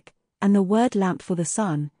Arabic, and the word lamp for the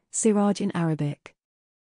sun, siraj in Arabic.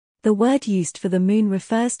 The word used for the moon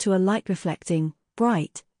refers to a light-reflecting,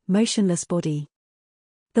 bright, motionless body.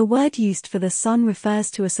 The word used for the sun refers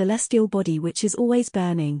to a celestial body which is always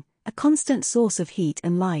burning, a constant source of heat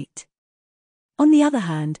and light. On the other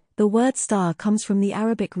hand, the word star comes from the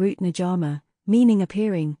Arabic root najama, meaning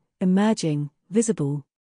appearing, emerging, visible.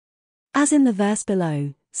 As in the verse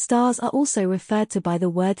below, stars are also referred to by the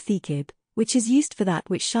word thikib, which is used for that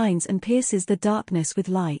which shines and pierces the darkness with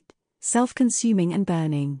light, self-consuming and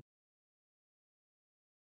burning.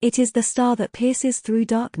 It is the star that pierces through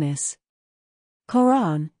darkness.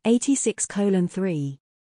 Quran 86:3.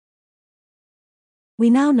 We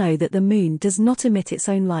now know that the moon does not emit its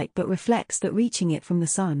own light but reflects that reaching it from the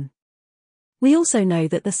sun. We also know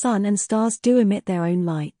that the sun and stars do emit their own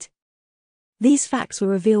light. These facts were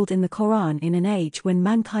revealed in the Quran in an age when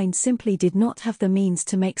mankind simply did not have the means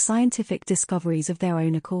to make scientific discoveries of their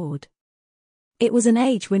own accord. It was an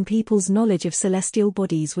age when people's knowledge of celestial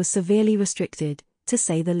bodies was severely restricted, to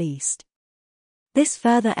say the least. This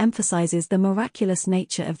further emphasizes the miraculous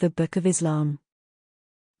nature of the Book of Islam.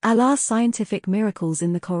 Allah's scientific miracles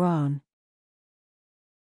in the Quran.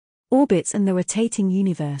 Orbits and the rotating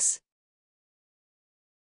universe.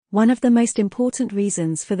 One of the most important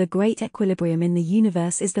reasons for the great equilibrium in the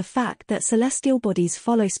universe is the fact that celestial bodies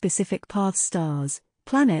follow specific paths. Stars,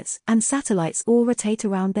 planets, and satellites all rotate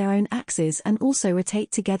around their own axes and also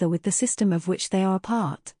rotate together with the system of which they are a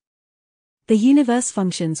part. The universe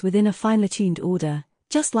functions within a finely tuned order,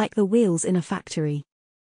 just like the wheels in a factory.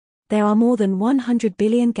 There are more than 100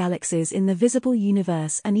 billion galaxies in the visible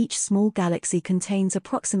universe, and each small galaxy contains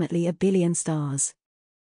approximately a billion stars.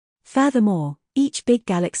 Furthermore, each big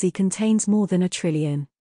galaxy contains more than a trillion.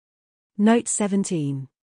 Note 17.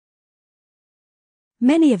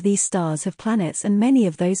 Many of these stars have planets, and many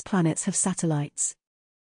of those planets have satellites.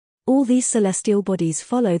 All these celestial bodies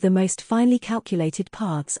follow the most finely calculated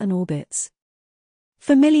paths and orbits.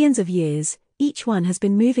 For millions of years, each one has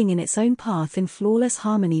been moving in its own path in flawless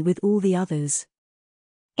harmony with all the others.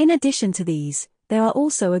 In addition to these, there are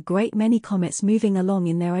also a great many comets moving along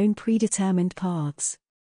in their own predetermined paths.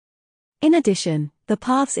 In addition, the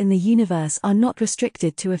paths in the universe are not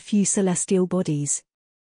restricted to a few celestial bodies.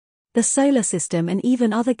 The solar system and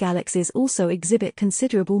even other galaxies also exhibit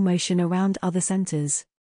considerable motion around other centers.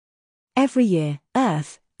 Every year,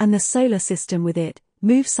 Earth, and the solar system with it,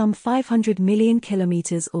 move some 500 million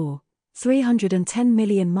kilometers or 310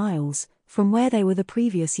 million miles from where they were the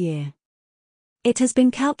previous year. It has been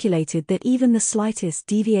calculated that even the slightest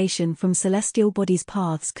deviation from celestial bodies'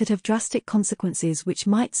 paths could have drastic consequences which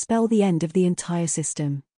might spell the end of the entire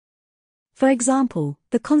system. For example,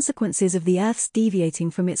 the consequences of the Earth's deviating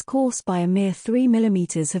from its course by a mere 3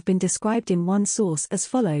 mm have been described in one source as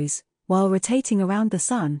follows: while rotating around the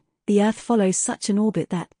Sun, the Earth follows such an orbit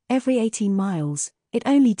that, every 18 miles, it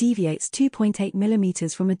only deviates 2.8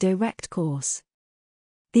 mm from a direct course.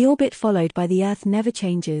 The orbit followed by the Earth never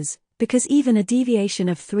changes, because even a deviation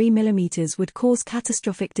of 3 mm would cause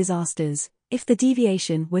catastrophic disasters. If the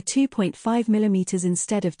deviation were 2.5 mm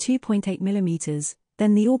instead of 2.8 mm,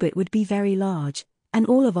 then the orbit would be very large, and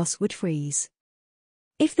all of us would freeze.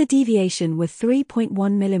 If the deviation were 3.1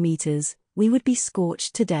 mm, we would be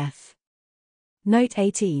scorched to death. Note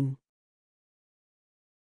 18.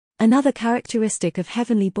 Another characteristic of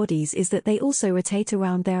heavenly bodies is that they also rotate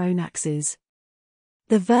around their own axes.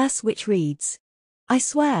 The verse which reads, "I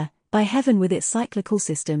swear, by heaven with its cyclical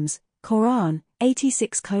systems," Quran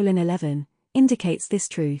 86:11, indicates this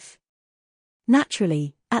truth.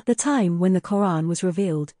 Naturally, at the time when the Quran was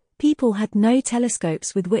revealed, people had no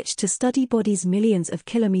telescopes with which to study bodies millions of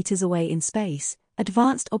kilometers away in space,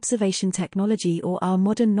 advanced observation technology, or our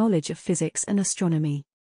modern knowledge of physics and astronomy.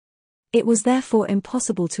 It was therefore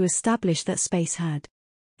impossible to establish that space had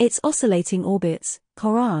its oscillating orbits,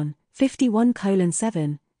 Quran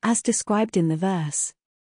 51:7, as described in the verse.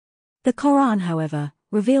 The Quran, however,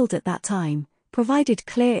 revealed at that time, provided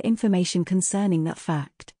clear information concerning that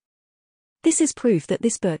fact. This is proof that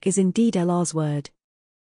this book is indeed Allah's word.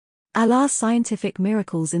 Allah's scientific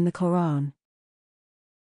miracles in the Quran.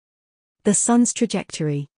 The sun's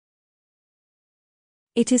trajectory.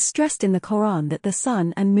 It is stressed in the Quran that the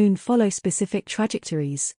sun and moon follow specific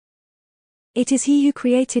trajectories. It is He who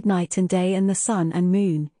created night and day and the sun and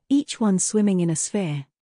moon, each one swimming in a sphere.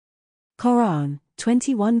 Quran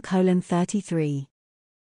 21:33.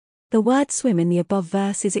 The word swim in the above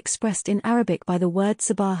verse is expressed in Arabic by the word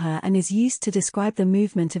sabaha and is used to describe the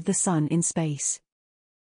movement of the sun in space.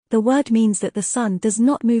 The word means that the sun does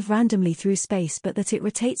not move randomly through space but that it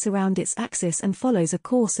rotates around its axis and follows a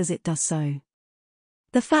course as it does so.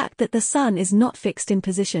 The fact that the sun is not fixed in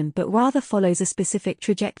position but rather follows a specific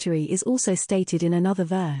trajectory is also stated in another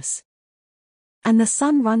verse. And the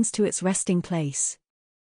sun runs to its resting place.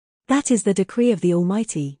 That is the decree of the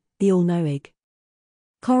Almighty, the All-Knowing.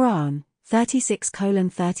 Quran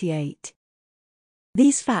 36:38.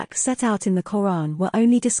 These facts set out in the Quran were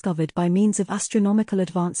only discovered by means of astronomical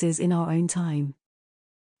advances in our own time.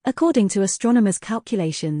 According to astronomers'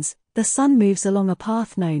 calculations, the Sun moves along a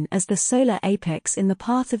path known as the solar apex in the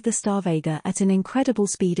path of the star Vega at an incredible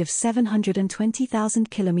speed of 720,000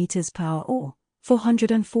 km per hour or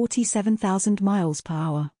 447,000 miles per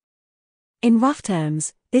hour. In rough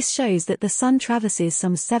terms, this shows that the Sun traverses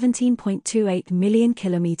some 17.28 million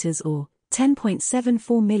kilometers or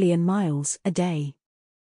 10.74 million miles a day.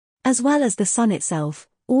 As well as the Sun itself,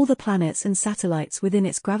 all the planets and satellites within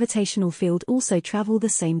its gravitational field also travel the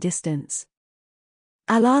same distance.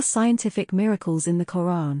 Allah's scientific miracles in the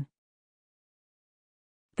Quran.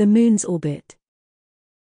 The Moon's orbit.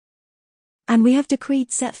 And we have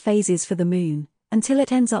decreed set phases for the Moon, until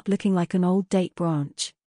it ends up looking like an old date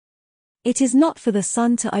branch. It is not for the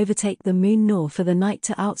Sun to overtake the Moon nor for the night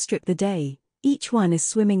to outstrip the day, each one is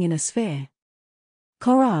swimming in a sphere.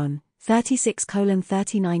 Quran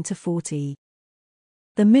 36:39-40.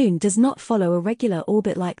 The Moon does not follow a regular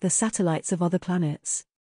orbit like the satellites of other planets.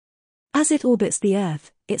 As it orbits the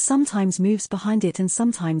Earth, it sometimes moves behind it and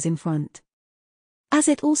sometimes in front. As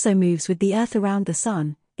it also moves with the Earth around the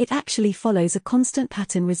Sun, it actually follows a constant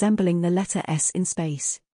pattern resembling the letter S in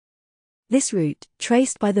space. This route,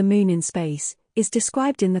 traced by the Moon in space, is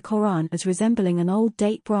described in the Quran as resembling an old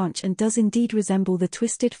date branch and does indeed resemble the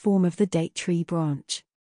twisted form of the date tree branch.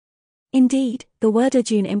 Indeed, the word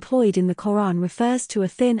ajun employed in the Quran refers to a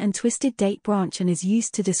thin and twisted date branch and is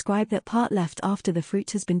used to describe that part left after the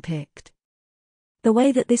fruit has been picked. The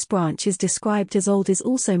way that this branch is described as old is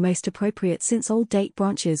also most appropriate since old date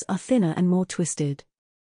branches are thinner and more twisted.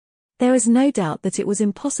 There is no doubt that it was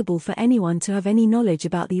impossible for anyone to have any knowledge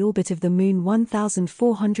about the orbit of the Moon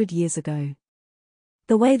 1,400 years ago.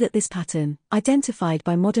 The way that this pattern, identified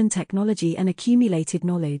by modern technology and accumulated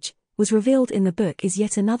knowledge, was revealed in the book is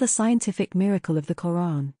yet another scientific miracle of the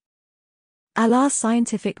Quran. Allah's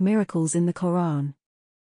scientific miracles in the Quran.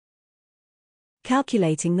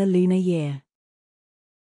 Calculating the lunar year.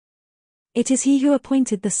 It is He who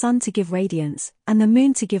appointed the Sun to give radiance, and the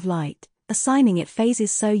Moon to give light, assigning it phases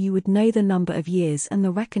so you would know the number of years and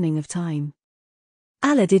the reckoning of time.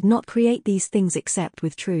 Allah did not create these things except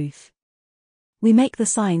with truth. We make the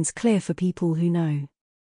signs clear for people who know.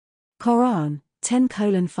 Quran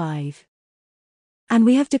 10:5. And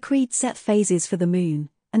we have decreed set phases for the Moon,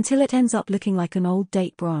 until it ends up looking like an old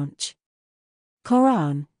date branch.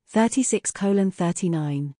 Quran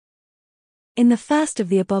 36:39. In the first of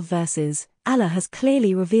the above verses, Allah has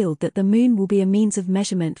clearly revealed that the Moon will be a means of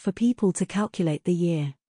measurement for people to calculate the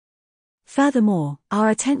year. Furthermore, our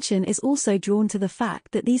attention is also drawn to the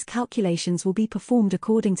fact that these calculations will be performed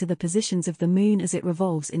according to the positions of the Moon as it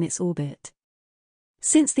revolves in its orbit.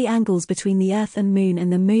 Since the angles between the Earth and Moon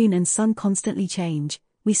and the Moon and Sun constantly change,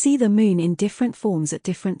 we see the Moon in different forms at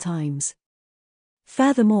different times.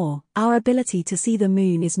 Furthermore, our ability to see the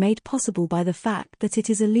Moon is made possible by the fact that it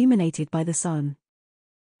is illuminated by the Sun.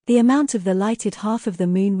 The amount of the lighted half of the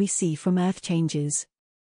Moon we see from Earth changes.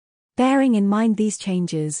 Bearing in mind these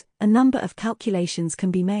changes, a number of calculations can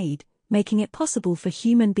be made, making it possible for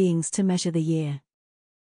human beings to measure the year.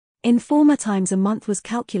 In former times a month was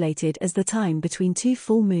calculated as the time between two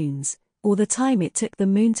full moons, or the time it took the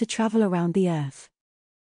Moon to travel around the Earth.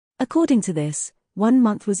 According to this, 1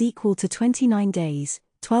 month was equal to 29 days,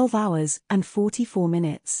 12 hours, and 44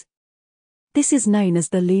 minutes. This is known as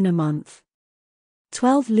the lunar month.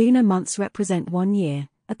 12 lunar months represent 1 year,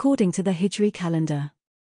 according to the Hijri calendar.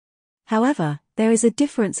 However, there is a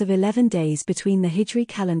difference of 11 days between the Hijri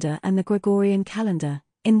calendar and the Gregorian calendar,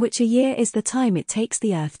 in which a year is the time it takes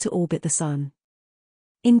the Earth to orbit the Sun.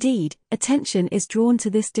 Indeed, attention is drawn to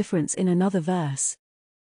this difference in another verse.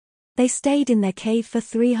 They stayed in their cave for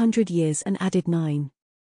 300 years and added 9.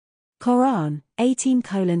 Quran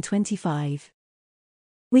 18:25.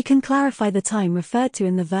 We can clarify the time referred to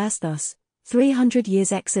in the verse thus, 300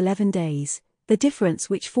 years x 11 days, the difference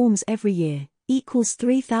which forms every year, equals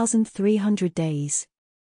 3,300 days.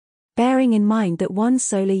 Bearing in mind that one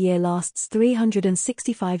solar year lasts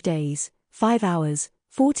 365 days, 5 hours,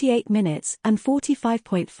 48 minutes and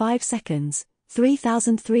 45.5 seconds,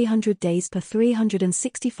 3,300 days per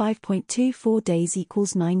 365.24 days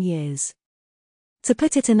equals 9 years. To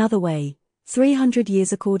put it another way, 300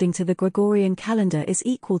 years according to the Gregorian calendar is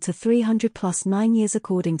equal to 300 plus 9 years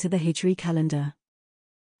according to the Hijri calendar.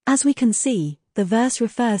 As we can see, the verse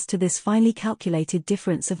refers to this finely calculated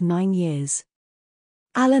difference of 9 years.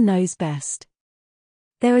 Allah knows best.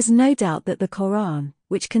 There is no doubt that the Quran,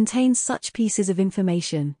 which contains such pieces of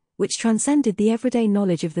information, which transcended the everyday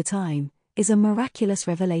knowledge of the time, is a miraculous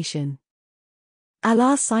revelation.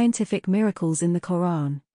 Allah's scientific miracles in the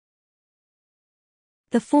Quran.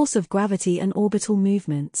 The force of gravity and orbital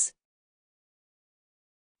movements.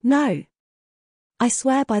 No. I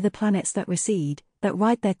swear by the planets that recede, that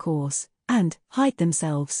ride their course, and hide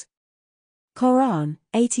themselves. Quran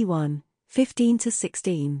 81,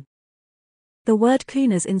 15-16. The word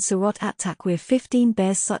kunas in Surat At-Takwir 15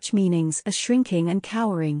 bears such meanings as shrinking and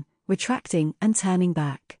cowering, retracting and turning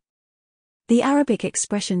back. The Arabic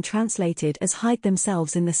expression translated as hide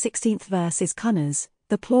themselves in the 16th verse is kunas,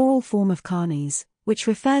 the plural form of kanis, which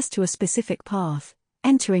refers to a specific path,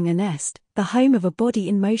 entering a nest, the home of a body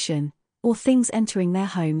in motion, or things entering their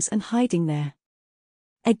homes and hiding there.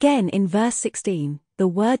 Again in verse 16, the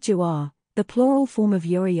word jawar, the plural form of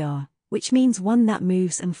yuriya, which means one that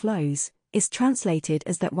moves and flows, is translated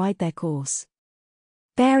as that ride their course.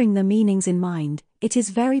 Bearing the meanings in mind, it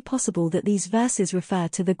is very possible that these verses refer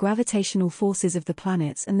to the gravitational forces of the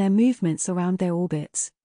planets and their movements around their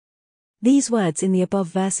orbits. These words in the above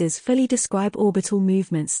verses fully describe orbital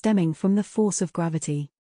movements stemming from the force of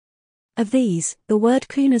gravity. Of these, the word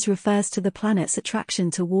kunas refers to the planets'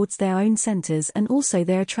 attraction towards their own centers and also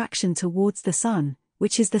their attraction towards the Sun,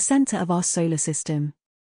 which is the center of our solar system.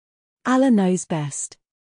 Allah knows best.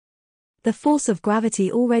 The force of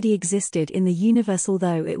gravity already existed in the universe,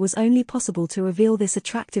 although it was only possible to reveal this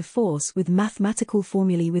attractive force with mathematical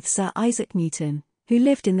formulae with Sir Isaac Newton, who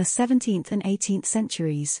lived in the 17th and 18th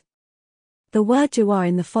centuries. The word jawar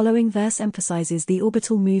in the following verse emphasizes the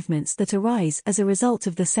orbital movements that arise as a result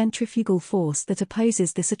of the centrifugal force that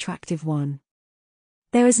opposes this attractive one.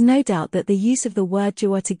 There is no doubt that the use of the word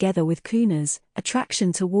jawar together with kunas,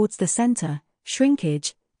 attraction towards the center,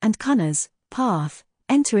 shrinkage, and kunas, path,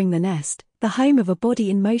 entering the nest, the home of a body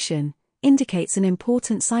in motion, indicates an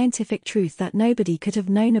important scientific truth that nobody could have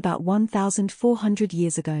known about 1,400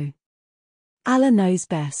 years ago. Allah knows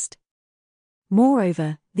best.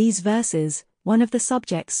 Moreover, these verses, one of the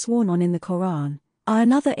subjects sworn on in the Quran, are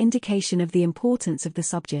another indication of the importance of the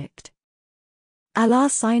subject.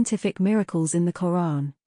 Allah's scientific miracles in the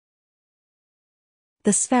Quran.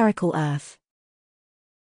 The spherical earth.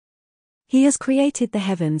 He has created the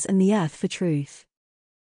heavens and the earth for truth.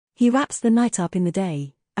 He wraps the night up in the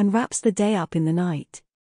day, and wraps the day up in the night.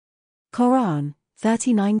 Quran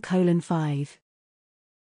 39:5.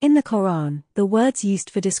 In the Quran, the words used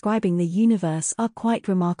for describing the universe are quite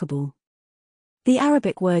remarkable. The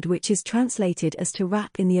Arabic word which is translated as to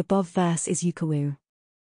wrap in the above verse is yukawir.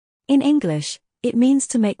 In English, it means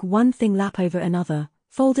to make one thing lap over another,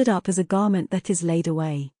 folded up as a garment that is laid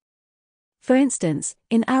away. For instance,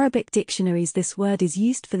 in Arabic dictionaries this word is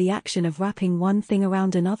used for the action of wrapping one thing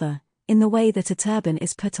around another, in the way that a turban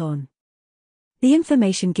is put on. The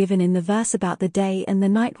information given in the verse about the day and the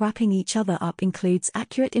night wrapping each other up includes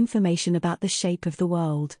accurate information about the shape of the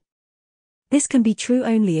world. This can be true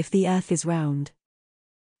only if the earth is round.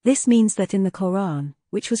 This means that in the Quran,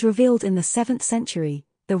 which was revealed in the 7th century,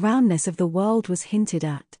 the roundness of the world was hinted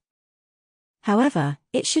at. However,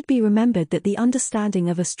 it should be remembered that the understanding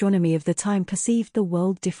of astronomy of the time perceived the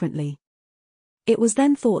world differently. It was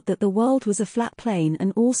then thought that the world was a flat plane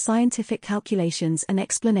and all scientific calculations and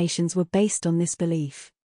explanations were based on this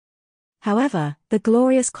belief. However, the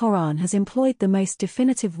glorious Quran has employed the most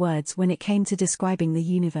definitive words when it came to describing the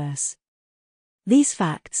universe. These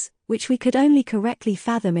facts, which we could only correctly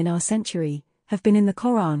fathom in our century, have been in the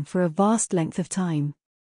Quran for a vast length of time.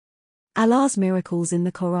 Allah's miracles in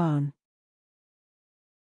the Quran.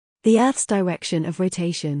 The Earth's direction of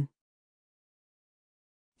rotation.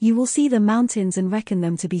 You will see the mountains and reckon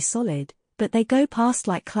them to be solid, but they go past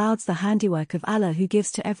like clouds, the handiwork of Allah who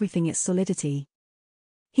gives to everything its solidity.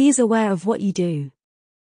 He is aware of what you do.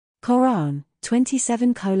 Quran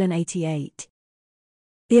 27:88.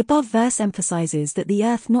 The above verse emphasizes that the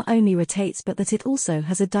Earth not only rotates but that it also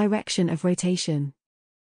has a direction of rotation.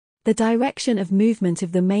 The direction of movement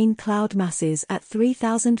of the main cloud masses at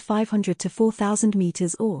 3,500 to 4,000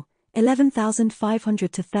 meters or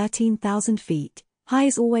 11,500 to 13,000 feet, high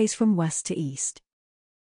is always from west to east.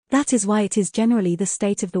 That is why it is generally the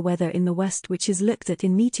state of the weather in the west which is looked at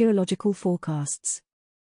in meteorological forecasts.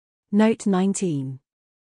 Note 19.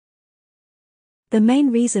 The main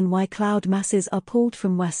reason why cloud masses are pulled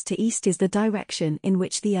from west to east is the direction in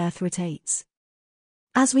which the Earth rotates.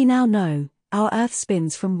 As we now know, our Earth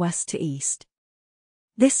spins from west to east.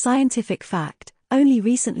 This scientific fact, only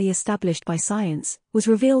recently established by science, was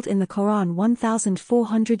revealed in the Quran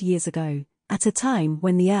 1,400 years ago, at a time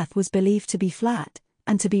when the Earth was believed to be flat,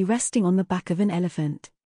 and to be resting on the back of an elephant.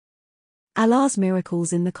 Allah's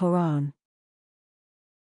miracles in the Quran.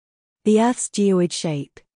 The Earth's geoid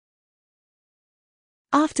shape.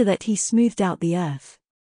 After that he smoothed out the earth.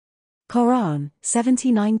 Quran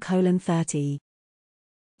 79:30.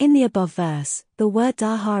 In the above verse, the word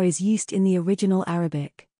daha is used in the original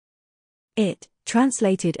Arabic. It,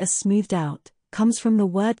 translated as smoothed out, comes from the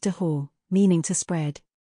word dahor, meaning to spread.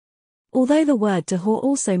 Although the word dahor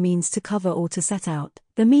also means to cover or to set out,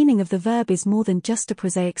 the meaning of the verb is more than just a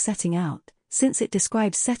prosaic setting out, since it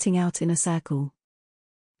describes setting out in a circle.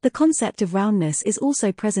 The concept of roundness is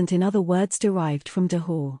also present in other words derived from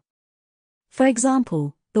dahor. For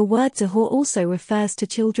example, the word dahor also refers to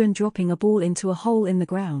children dropping a ball into a hole in the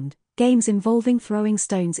ground, games involving throwing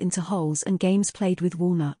stones into holes, and games played with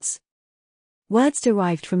walnuts. Words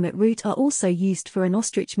derived from that root are also used for an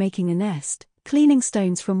ostrich making a nest, cleaning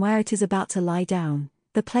stones from where it is about to lie down,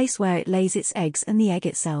 the place where it lays its eggs, and the egg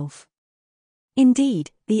itself.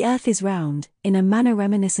 Indeed, the earth is round, in a manner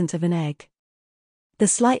reminiscent of an egg. The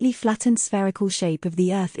slightly flattened spherical shape of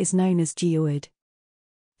the earth is known as geoid.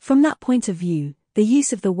 From that point of view, the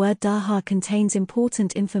use of the word daha contains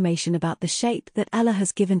important information about the shape that Allah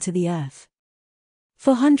has given to the earth.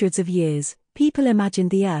 For hundreds of years, people imagined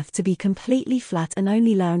the earth to be completely flat and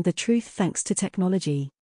only learned the truth thanks to technology.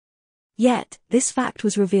 Yet, this fact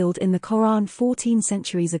was revealed in the Quran 14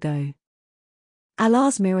 centuries ago.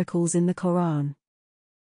 Allah's miracles in the Quran.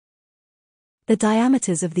 The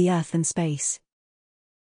diameters of the earth and space.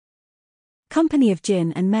 Company of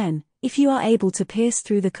jinn and men, if you are able to pierce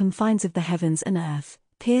through the confines of the heavens and earth,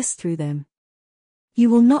 pierce through them. You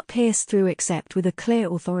will not pierce through except with a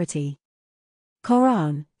clear authority.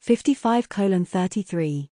 Quran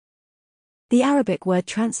 55:33. The Arabic word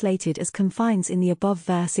translated as confines in the above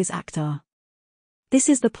verse is aqtar. This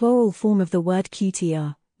is the plural form of the word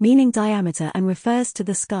qtr, meaning diameter, and refers to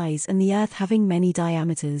the skies and the earth having many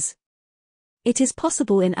diameters. It is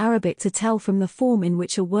possible in Arabic to tell from the form in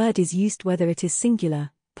which a word is used whether it is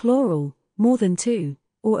singular, plural, more than two,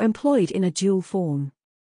 or employed in a dual form.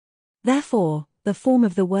 Therefore, the form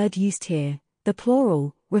of the word used here, the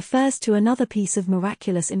plural, refers to another piece of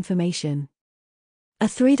miraculous information. A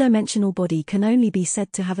three-dimensional body can only be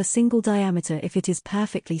said to have a single diameter if it is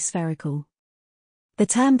perfectly spherical. The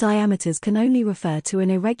term diameters can only refer to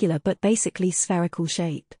an irregular but basically spherical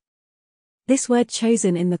shape. This word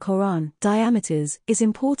chosen in the Quran, diameters, is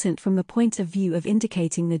important from the point of view of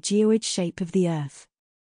indicating the geoid shape of the earth.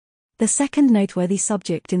 The second noteworthy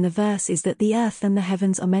subject in the verse is that the earth and the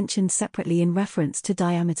heavens are mentioned separately in reference to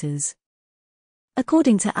diameters.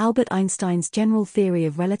 According to Albert Einstein's general theory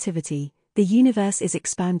of relativity, the universe is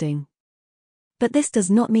expanding. But this does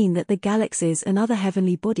not mean that the galaxies and other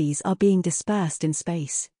heavenly bodies are being dispersed in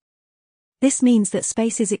space. This means that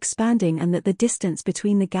space is expanding and that the distance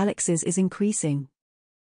between the galaxies is increasing.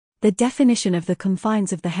 The definition of the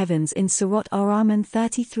confines of the heavens in Surat Ar-Rahman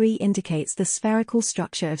 33 indicates the spherical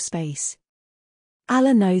structure of space.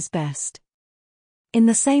 Allah knows best. In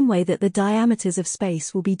the same way that the diameters of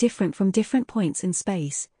space will be different from different points in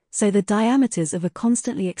space, so the diameters of a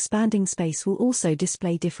constantly expanding space will also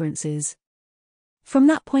display differences. From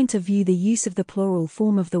that point of view, the use of the plural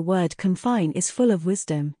form of the word confine is full of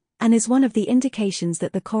wisdom, and is one of the indications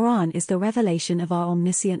that the Quran is the revelation of our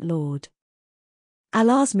omniscient Lord.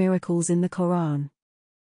 Allah's miracles in the Quran.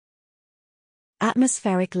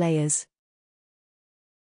 Atmospheric layers.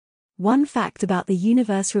 One fact about the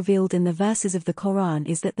universe revealed in the verses of the Quran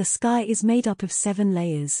is that the sky is made up of 7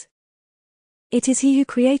 layers. It is He who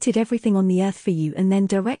created everything on the earth for you and then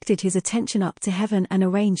directed His attention up to heaven and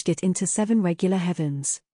arranged it into 7 regular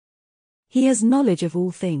heavens. He has knowledge of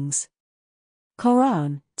all things.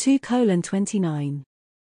 Quran 2:29.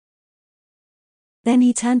 Then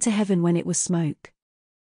He turned to heaven when it was smoke.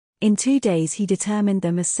 In 2 days He determined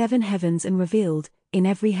them as 7 heavens and revealed, in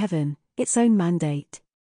every heaven, its own mandate.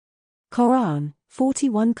 Quran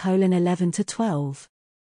 41:11-12.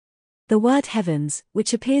 The word heavens,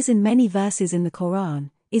 which appears in many verses in the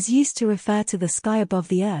Quran, is used to refer to the sky above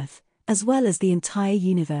the earth, as well as the entire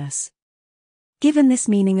universe. Given this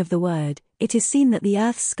meaning of the word, it is seen that the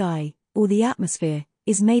earth's sky, or the atmosphere,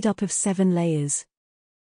 is made up of 7 layers.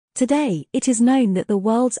 Today, it is known that the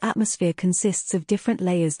world's atmosphere consists of different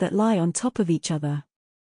layers that lie on top of each other.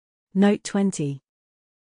 Note 20.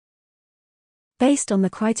 Based on the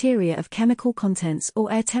criteria of chemical contents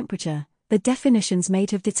or air temperature, the definitions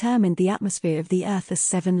made have determined the atmosphere of the Earth as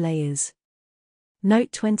 7 layers.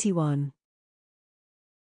 Note 21.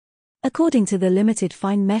 According to the Limited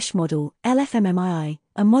Fine Mesh Model, LFMMI,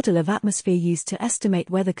 a model of atmosphere used to estimate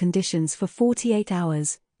weather conditions for 48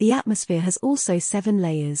 hours, the atmosphere has also 7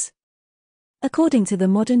 layers. According to the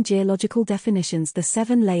modern geological definitions, the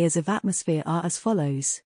 7 layers of atmosphere are as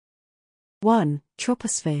follows. 1.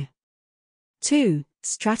 Troposphere. 2.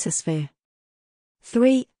 Stratosphere.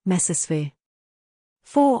 3. Mesosphere.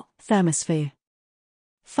 4. Thermosphere.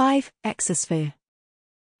 5. Exosphere.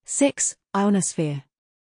 6. Ionosphere.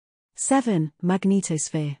 7.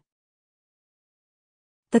 Magnetosphere.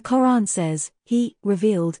 The Quran says, He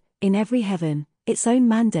revealed, in every heaven, its own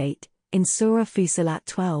mandate, in Surah Fussilat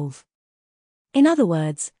 12. In other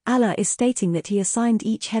words, Allah is stating that He assigned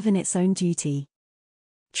each heaven its own duty.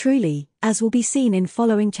 Truly, as will be seen in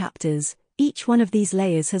following chapters, each one of these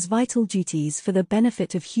layers has vital duties for the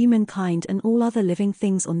benefit of humankind and all other living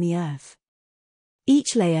things on the earth.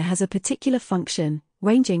 Each layer has a particular function,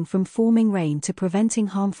 ranging from forming rain to preventing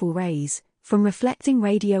harmful rays, from reflecting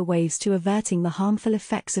radio waves to averting the harmful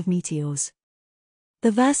effects of meteors. The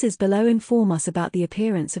verses below inform us about the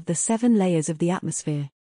appearance of the 7 layers of the atmosphere.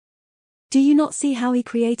 Do you not see how He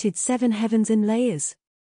created 7 heavens in layers?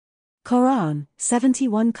 Quran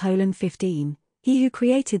 71:15, He who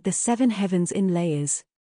created the 7 heavens in layers.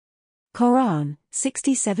 Quran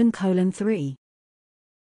 67:3.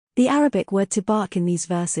 The Arabic word tabaq in these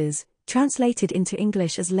verses, translated into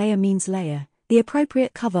English as layer, means layer, the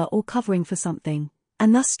appropriate cover or covering for something,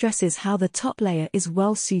 and thus stresses how the top layer is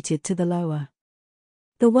well suited to the lower.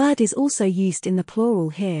 The word is also used in the plural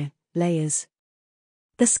here, layers.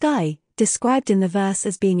 The sky, described in the verse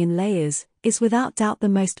as being in layers, is without doubt the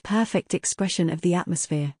most perfect expression of the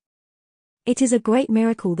atmosphere. It is a great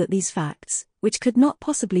miracle that these facts, which could not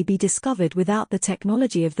possibly be discovered without the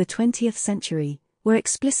technology of the 20th century, were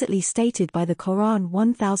explicitly stated by the Quran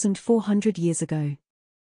 1,400 years ago.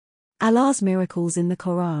 Allah's miracles in the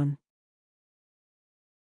Quran.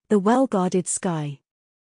 The well-guarded sky.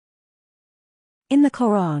 In the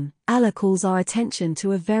Quran, Allah calls our attention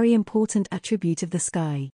to a very important attribute of the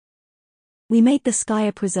sky. We made the sky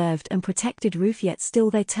a preserved and protected roof, yet still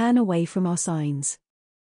they turn away from our signs.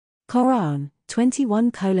 Quran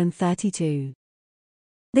 21:32.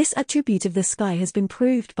 This attribute of the sky has been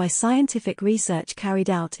proved by scientific research carried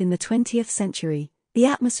out in the 20th century. The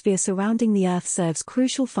atmosphere surrounding the Earth serves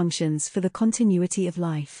crucial functions for the continuity of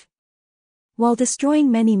life. While destroying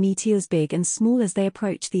many meteors big and small as they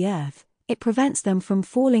approach the Earth, it prevents them from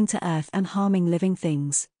falling to Earth and harming living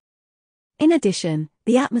things. In addition,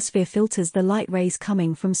 the atmosphere filters the light rays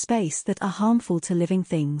coming from space that are harmful to living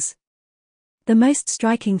things. The most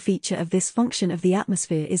striking feature of this function of the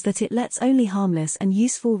atmosphere is that it lets only harmless and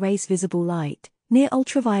useful rays, visible light, near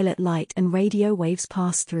ultraviolet light and radio waves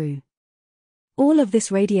pass through. All of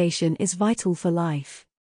this radiation is vital for life.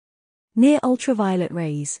 Near ultraviolet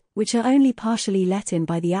rays, which are only partially let in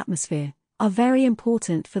by the atmosphere, are very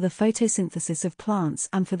important for the photosynthesis of plants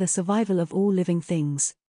and for the survival of all living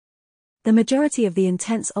things. The majority of the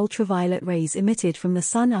intense ultraviolet rays emitted from the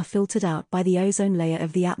sun are filtered out by the ozone layer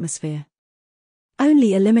of the atmosphere.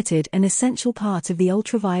 Only a limited and essential part of the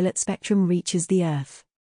ultraviolet spectrum reaches the Earth.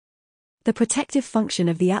 The protective function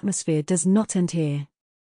of the atmosphere does not end here.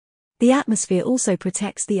 The atmosphere also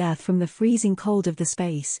protects the Earth from the freezing cold of the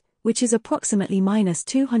space, which is approximately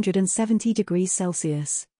 -270 degrees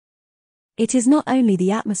Celsius. It is not only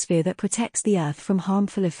the atmosphere that protects the Earth from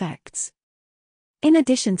harmful effects. In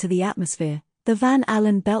addition to the atmosphere, the Van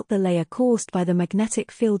Allen belt, the layer caused by the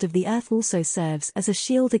magnetic field of the Earth, also serves as a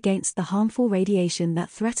shield against the harmful radiation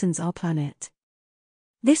that threatens our planet.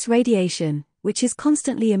 This radiation, which is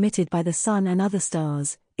constantly emitted by the sun and other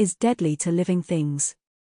stars, is deadly to living things.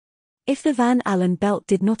 If the Van Allen belt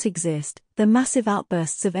did not exist, the massive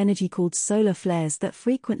outbursts of energy called solar flares that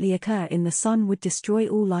frequently occur in the sun would destroy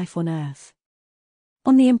all life on Earth.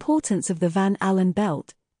 On the importance of the Van Allen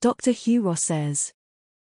belt, Dr. Hugh Ross says,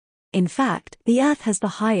 "In fact, the Earth has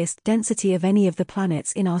the highest density of any of the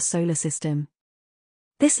planets in our solar system.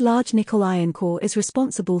 This large nickel-iron core is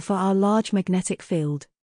responsible for our large magnetic field.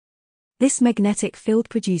 This magnetic field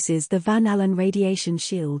produces the Van Allen radiation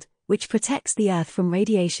shield, which protects the Earth from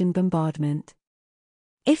radiation bombardment.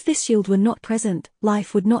 If this shield were not present,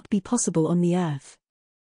 life would not be possible on the Earth.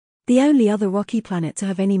 The only other rocky planet to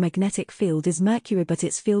have any magnetic field is Mercury, but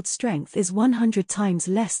its field strength is 100 times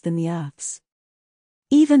less than the Earth's.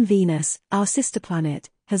 Even Venus, our sister planet,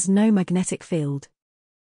 has no magnetic field.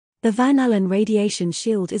 The Van Allen radiation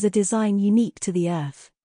shield is a design unique to the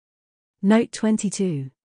Earth." Note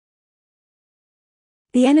 22.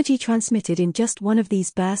 The energy transmitted in just one of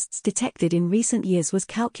these bursts detected in recent years was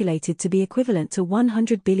calculated to be equivalent to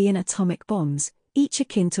 100 billion atomic bombs, each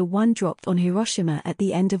akin to one dropped on Hiroshima at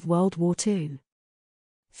the end of World War II.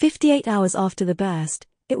 58 hours after the burst,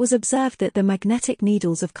 it was observed that the magnetic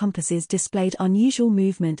needles of compasses displayed unusual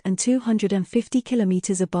movement, and 250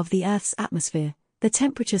 kilometers above the Earth's atmosphere, the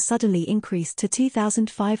temperature suddenly increased to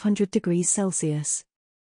 2,500 degrees Celsius.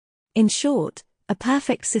 In short, a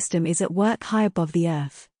perfect system is at work high above the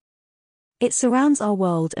Earth. It surrounds our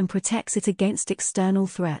world and protects it against external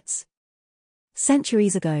threats.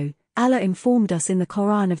 Centuries ago, Allah informed us in the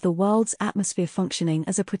Quran of the world's atmosphere functioning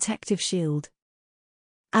as a protective shield.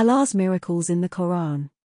 Allah's miracles in the Quran.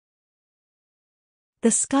 The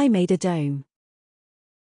sky made a dome.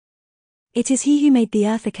 It is He who made the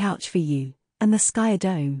earth a couch for you, and the sky a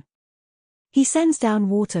dome. He sends down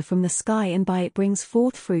water from the sky and by it brings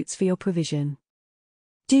forth fruits for your provision.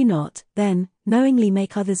 Do not, then, knowingly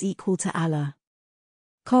make others equal to Allah.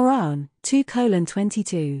 Quran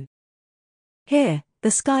 2:22. Here,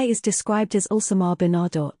 the sky is described as Ulsama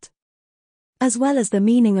Binadot. As well as the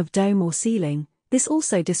meaning of dome or ceiling, this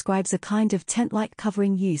also describes a kind of tent-like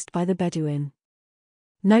covering used by the Bedouin.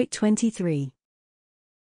 Note 23.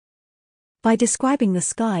 By describing the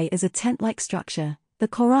sky as a tent-like structure, the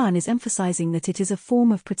Quran is emphasizing that it is a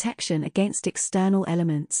form of protection against external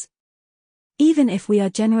elements. Even if we are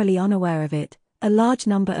generally unaware of it, a large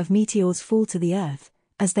number of meteors fall to the Earth,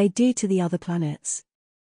 as they do to the other planets.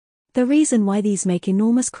 The reason why these make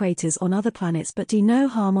enormous craters on other planets but do no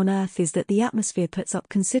harm on Earth is that the atmosphere puts up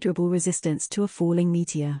considerable resistance to a falling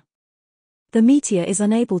meteor. The meteor is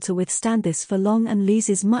unable to withstand this for long and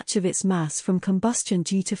loses much of its mass from combustion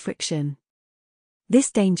due to friction.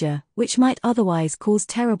 This danger, which might otherwise cause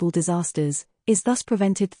terrible disasters, is thus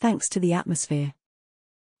prevented thanks to the atmosphere.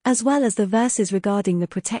 As well as the verses regarding the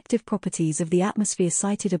protective properties of the atmosphere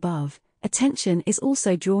cited above, attention is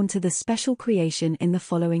also drawn to the special creation in the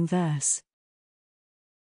following verse.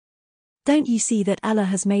 Don't you see that Allah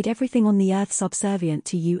has made everything on the earth subservient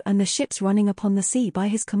to you and the ships running upon the sea by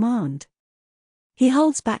His command? He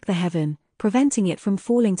holds back the heaven, preventing it from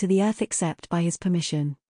falling to the earth except by His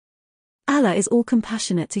permission. Allah is all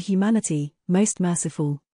compassionate to humanity, most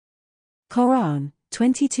merciful. Quran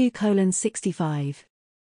 22:65.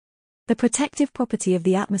 The protective property of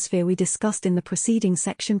the atmosphere we discussed in the preceding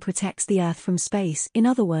section protects the Earth from space, in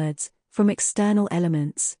other words, from external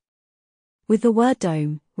elements. With the word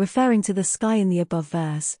dome, referring to the sky in the above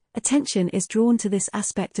verse, attention is drawn to this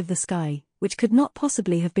aspect of the sky, which could not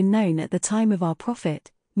possibly have been known at the time of our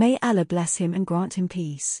Prophet, may Allah bless him and grant him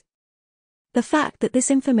peace. The fact that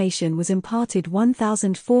this information was imparted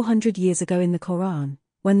 1,400 years ago in the Quran,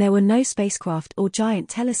 when there were no spacecraft or giant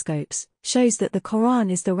telescopes, shows that the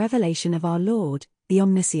Quran is the revelation of our Lord, the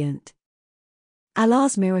Omniscient.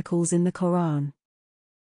 Allah's miracles in the Quran.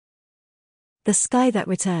 The sky that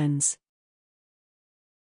returns.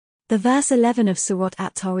 The verse 11 of Surat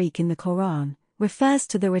At-Tariq in the Quran refers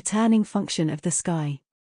to the returning function of the sky.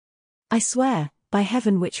 I swear, by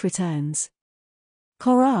heaven which returns.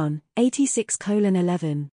 Quran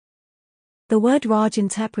 86:11. The word Raj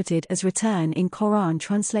interpreted as return in Quran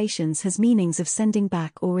translations has meanings of sending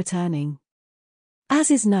back or returning.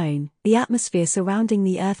 As is known, the atmosphere surrounding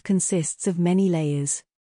the Earth consists of many layers.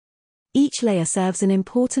 Each layer serves an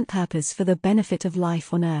important purpose for the benefit of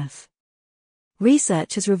life on Earth.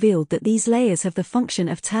 Research has revealed that these layers have the function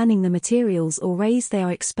of turning the materials or rays they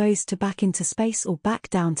are exposed to back into space or back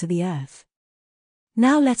down to the Earth.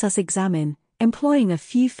 Now let us examine, employing a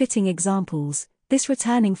few fitting examples, this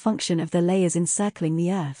returning function of the layers encircling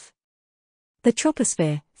the Earth. The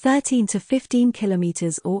troposphere, 13 to 15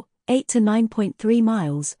 kilometers or 8 to 9.3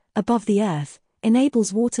 miles above the Earth,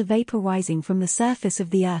 enables water vapor rising from the surface of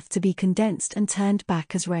the Earth to be condensed and turned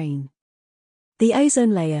back as rain. The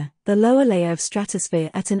ozone layer, the lower layer of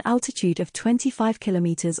stratosphere at an altitude of 25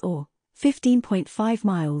 kilometers or 15.5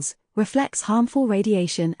 miles, reflects harmful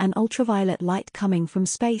radiation and ultraviolet light coming from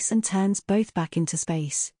space and turns both back into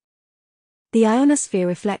space. The ionosphere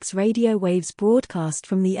reflects radio waves broadcast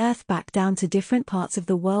from the Earth back down to different parts of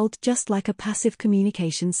the world just like a passive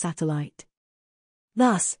communications satellite.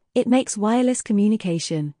 Thus, it makes wireless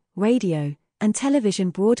communication, radio, and television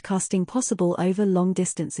broadcasting possible over long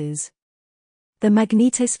distances. The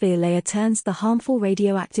magnetosphere layer turns the harmful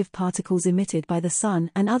radioactive particles emitted by the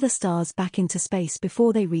Sun and other stars back into space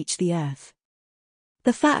before they reach the Earth.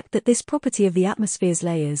 The fact that this property of the atmosphere's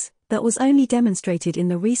layers, that was only demonstrated in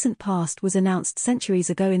the recent past was announced centuries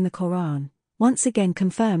ago in the Quran, once again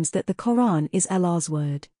confirms that the Quran is Allah's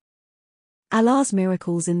word. Allah's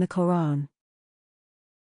miracles in the Quran.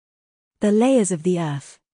 The layers of the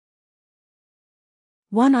Earth.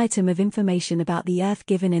 One item of information about the Earth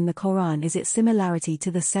given in the Quran is its similarity to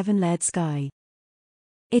the seven-layered sky.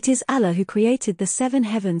 It is Allah who created the seven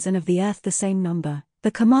heavens and of the earth the same number,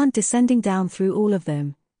 the command descending down through all of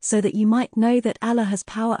them, so that you might know that Allah has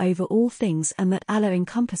power over all things and that Allah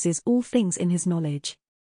encompasses all things in His knowledge.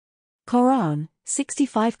 Quran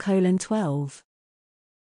 65:12.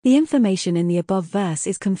 The information in the above verse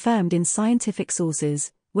is confirmed in scientific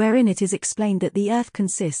sources, wherein it is explained that the Earth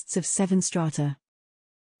consists of 7 strata.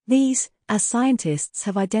 These, as scientists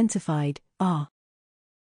have identified, are: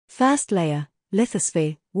 first layer,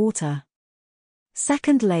 lithosphere, water;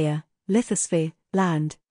 second layer, lithosphere,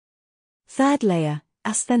 land; third layer,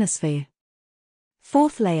 asthenosphere;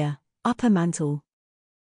 fourth layer, upper mantle;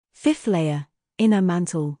 fifth layer, inner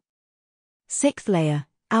mantle; sixth layer,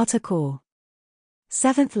 outer core;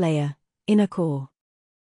 seventh layer, inner core.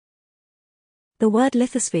 The word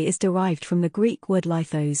lithosphere is derived from the Greek word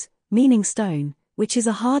lithos, meaning stone, which is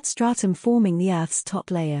a hard stratum forming the Earth's top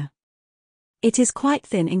layer. It is quite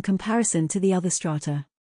thin in comparison to the other strata.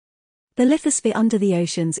 The lithosphere under the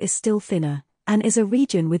oceans is still thinner, and is a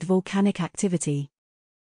region with volcanic activity.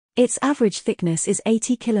 Its average thickness is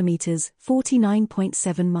 80 kilometers,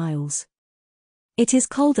 49.7 miles. It is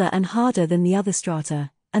colder and harder than the other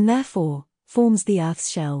strata, and therefore, forms the Earth's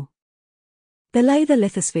shell. Below the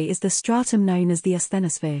lithosphere is the stratum known as the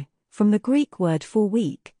asthenosphere, from the Greek word for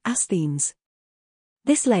weak, asthenes.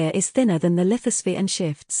 This layer is thinner than the lithosphere and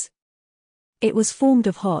shifts. It was formed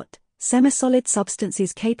of hot, semi-solid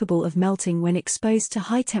substances capable of melting when exposed to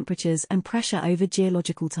high temperatures and pressure over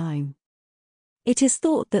geological time. It is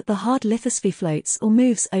thought that the hard lithosphere floats or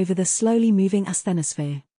moves over the slowly moving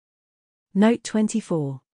asthenosphere. Note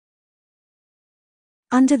 24.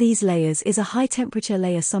 Under these layers is a high-temperature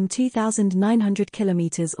layer some 2,900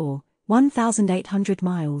 kilometers or 1,800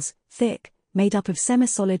 miles thick, made up of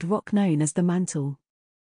semi-solid rock known as the mantle.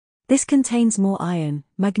 This contains more iron,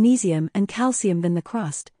 magnesium and calcium than the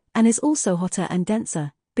crust, and is also hotter and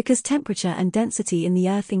denser, because temperature and density in the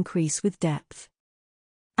Earth increase with depth.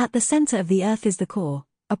 At the center of the Earth is the core,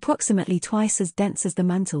 approximately twice as dense as the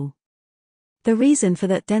mantle. The reason for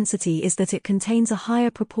that density is that it contains a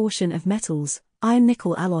higher proportion of metals,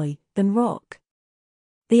 iron-nickel alloy, than rock.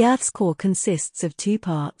 The Earth's core consists of two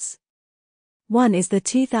parts. One is the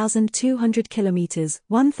 2,200 kilometers,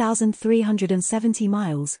 1,370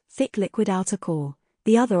 miles, thick liquid outer core,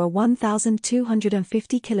 the other a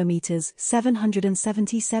 1,250 kilometers,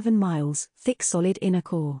 777 miles, thick solid inner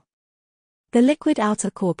core. The liquid outer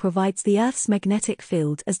core provides the Earth's magnetic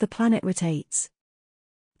field as the planet rotates.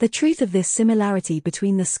 The truth of this similarity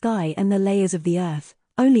between the sky and the layers of the Earth,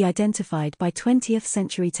 only identified by 20th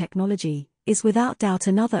century technology, is without doubt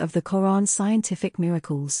another of the Quran's scientific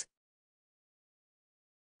miracles.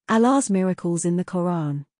 Allah's miracles in the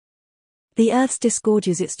Quran. The Earth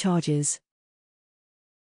disgorges its charges.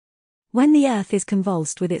 When the Earth is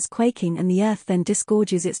convulsed with its quaking and the Earth then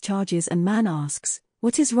disgorges its charges and man asks,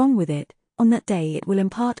 what is wrong with it, on that day it will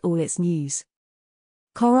impart all its news.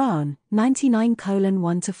 Quran,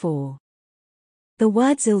 99:1-4. The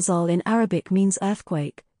word zilzal in Arabic means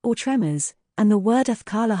earthquake, or tremors, and the word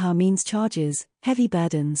athqalaha means charges, heavy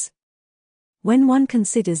burdens. When one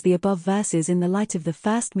considers the above verses in the light of the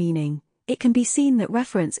first meaning, it can be seen that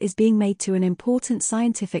reference is being made to an important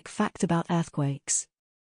scientific fact about earthquakes.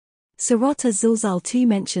 Surat Az-Zilzal 2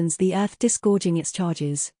 mentions the Earth disgorging its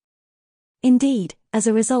charges. Indeed, as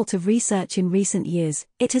a result of research in recent years,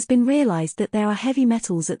 it has been realized that there are heavy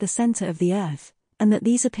metals at the center of the Earth, and that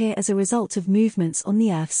these appear as a result of movements on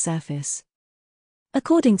the Earth's surface.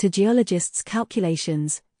 According to geologists'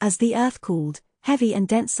 calculations, as the Earth cooled, heavy and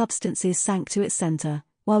dense substances sank to its center,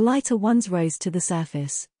 while lighter ones rose to the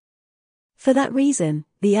surface. For that reason,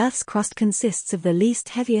 the Earth's crust consists of the least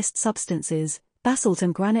heaviest substances, basalt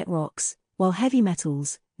and granite rocks, while heavy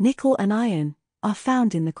metals, nickel and iron, are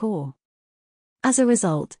found in the core. As a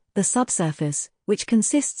result, the subsurface, which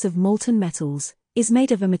consists of molten metals, is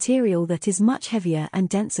made of a material that is much heavier and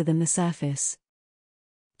denser than the surface.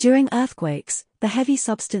 During earthquakes, the heavy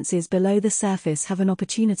substances below the surface have an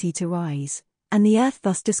opportunity to rise, and the Earth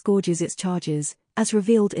thus disgorges its charges, as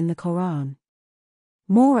revealed in the Quran.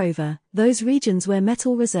 Moreover, those regions where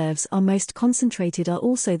metal reserves are most concentrated are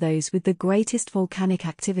also those with the greatest volcanic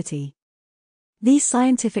activity. These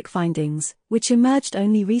scientific findings, which emerged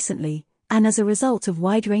only recently, and as a result of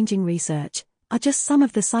wide-ranging research, are just some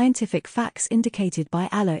of the scientific facts indicated by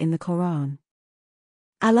Allah in the Quran.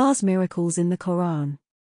 Allah's miracles in the Quran.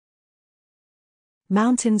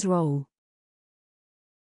 Mountains' role.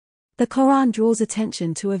 The Quran draws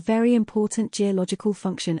attention to a very important geological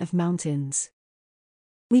function of mountains.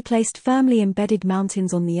 We placed firmly embedded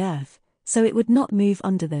mountains on the earth, so it would not move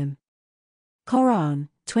under them. Quran,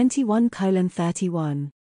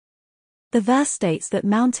 21:31. The verse states that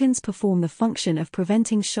mountains perform the function of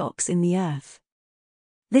preventing shocks in the earth.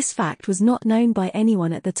 This fact was not known by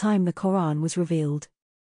anyone at the time the Quran was revealed.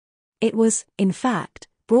 It was, in fact,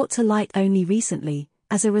 brought to light only recently,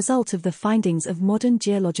 as a result of the findings of modern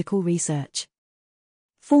geological research.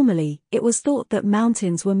 Formerly, it was thought that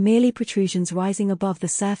mountains were merely protrusions rising above the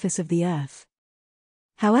surface of the earth.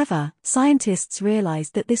 However, scientists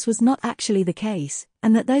realized that this was not actually the case,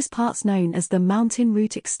 and that those parts known as the mountain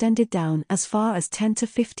root extended down as far as 10 to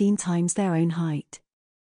 15 times their own height.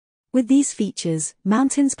 With these features,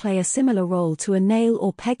 mountains play a similar role to a nail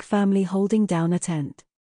or peg firmly holding down a tent.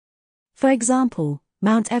 For example,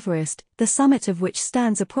 Mount Everest, the summit of which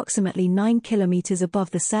stands approximately 9 kilometers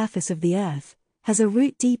above the surface of the Earth, has a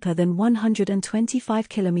root deeper than 125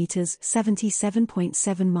 kilometers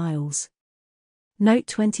 (77.7 miles). Note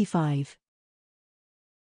 25.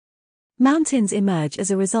 Mountains emerge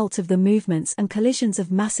as a result of the movements and collisions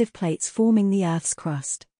of massive plates forming the Earth's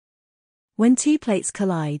crust. When two plates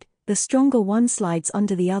collide, the stronger one slides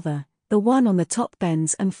under the other, the one on the top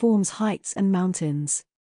bends and forms heights and mountains.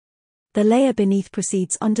 The layer beneath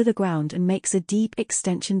proceeds under the ground and makes a deep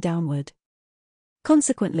extension downward.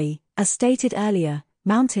 Consequently, as stated earlier,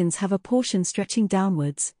 mountains have a portion stretching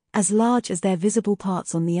downwards, as large as their visible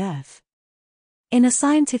parts on the Earth. In a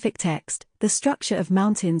scientific text, the structure of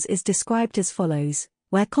mountains is described as follows: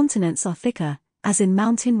 where continents are thicker, as in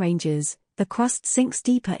mountain ranges, the crust sinks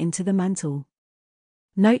deeper into the mantle.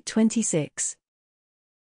 Note 26.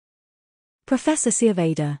 Professor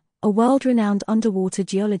Sierveda, a world-renowned underwater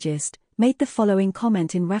geologist, made the following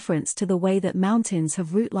comment in reference to the way that mountains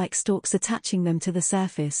have root-like stalks attaching them to the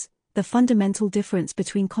surface. The fundamental difference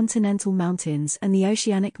between continental mountains and the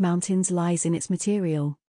oceanic mountains lies in its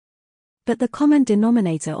material. But the common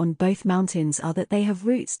denominator on both mountains are that they have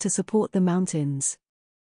roots to support the mountains.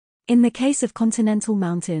 In the case of continental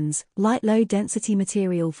mountains, light low-density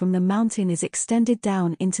material from the mountain is extended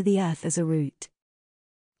down into the earth as a root.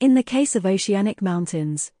 In the case of oceanic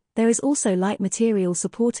mountains, there is also light material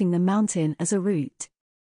supporting the mountain as a root.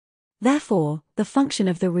 Therefore, the function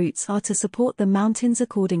of the roots are to support the mountains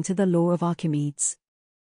according to the law of Archimedes.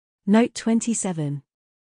 Note 27.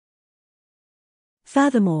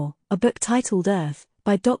 Furthermore, a book titled Earth,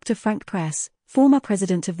 by Dr. Frank Press, former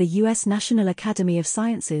president of the U.S. National Academy of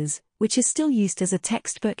Sciences, which is still used as a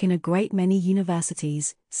textbook in a great many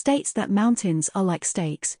universities, states that mountains are like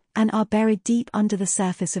stakes, and are buried deep under the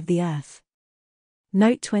surface of the Earth.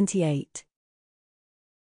 Note 28.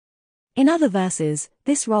 In other verses,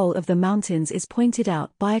 this role of the mountains is pointed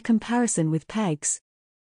out by a comparison with pegs.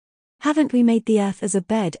 Haven't we made the Earth as a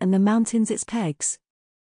bed and the mountains its pegs?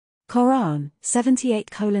 Quran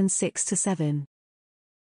 78:6-7.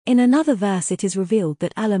 In another verse it is revealed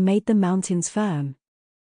that Allah made the mountains firm.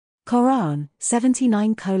 Quran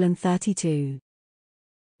 79:32.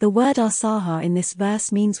 The word arsaha in this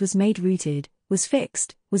verse means was made rooted, was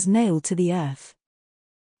fixed, was nailed to the earth.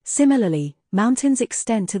 Similarly, mountains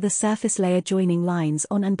extend to the surface layer joining lines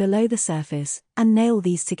on and below the surface, and nail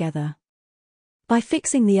these together. By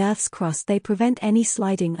fixing the Earth's crust they prevent any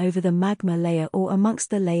sliding over the magma layer or amongst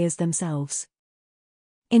the layers themselves.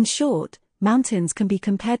 In short, mountains can be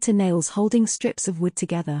compared to nails holding strips of wood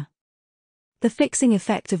together. The fixing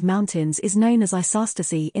effect of mountains is known as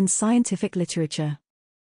isostasy in scientific literature.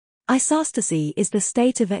 Isostasy is the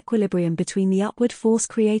state of equilibrium between the upward force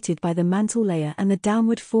created by the mantle layer and the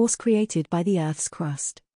downward force created by the Earth's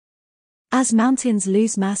crust. As mountains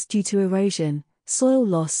lose mass due to erosion, soil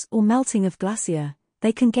loss or melting of glacier,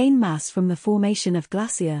 they can gain mass from the formation of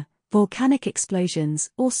glacier, volcanic explosions,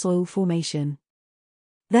 or soil formation.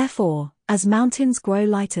 Therefore, as mountains grow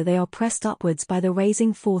lighter they are pressed upwards by the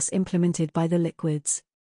raising force implemented by the liquids.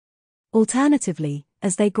 Alternatively,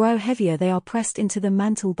 as they grow heavier they are pressed into the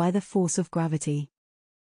mantle by the force of gravity.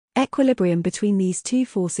 Equilibrium between these two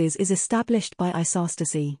forces is established by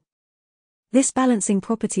isostasy. This balancing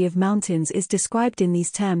property of mountains is described in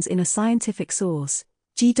these terms in a scientific source.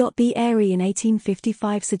 G.B. Airy in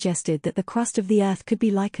 1855 suggested that the crust of the Earth could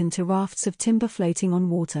be likened to rafts of timber floating on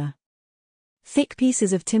water. Thick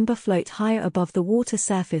pieces of timber float higher above the water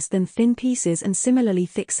surface than thin pieces, and similarly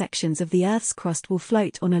thick sections of the Earth's crust will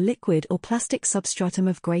float on a liquid or plastic substratum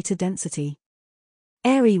of greater density.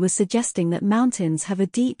 Airy was suggesting that mountains have a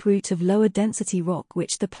deep root of lower density rock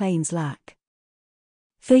which the plains lack.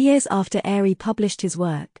 For years after Airy published his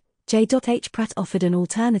work, J.H. Pratt offered an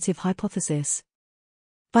alternative hypothesis.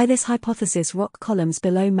 By this hypothesis, rock columns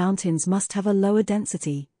below mountains must have a lower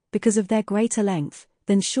density, because of their greater length,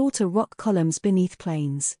 than shorter rock columns beneath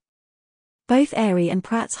plains. Both Airy and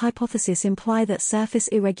Pratt's hypothesis imply that surface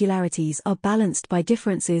irregularities are balanced by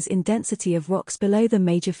differences in density of rocks below the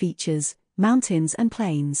major features, mountains and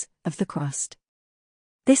plains, of the crust.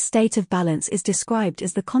 This state of balance is described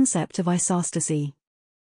as the concept of isostasy.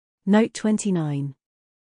 Note 29.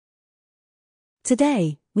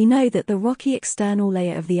 Today, we know that the rocky external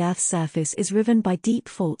layer of the Earth's surface is riven by deep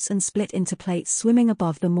faults and split into plates swimming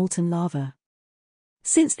above the molten lava.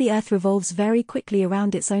 Since the Earth revolves very quickly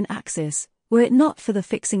around its own axis, Were it not for the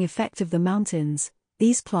fixing effect of the mountains,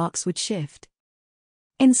 these plaques would shift.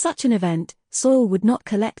 In such an event, soil would not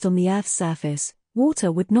collect on the Earth's surface,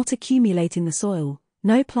 water would not accumulate in the soil,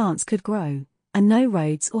 no plants could grow, and no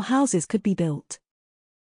roads or houses could be built.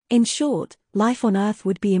 In short, life on Earth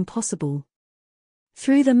would be impossible.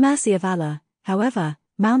 Through the mercy of Allah, however,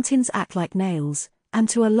 mountains act like nails, and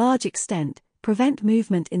to a large extent, prevent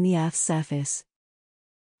movement in the Earth's surface.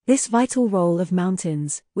 This vital role of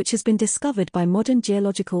mountains, which has been discovered by modern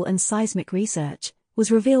geological and seismic research, was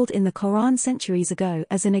revealed in the Quran centuries ago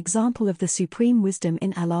as an example of the supreme wisdom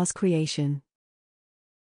in Allah's creation.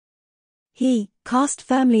 He cast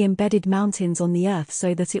firmly embedded mountains on the earth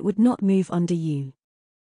so that it would not move under you.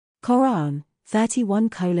 Quran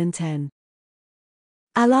 31:10.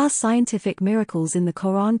 Allah's scientific miracles in the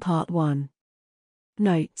Quran Part 1.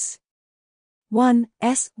 Notes 1.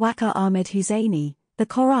 S. Waqar Ahmed Husseini, The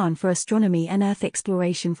Quran for Astronomy and Earth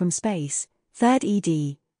Exploration from Space, 3rd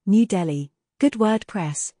ed., New Delhi, Good Word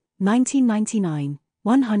Press, 1999,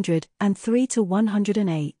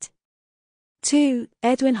 103-108. 2.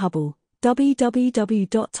 Edwin Hubble,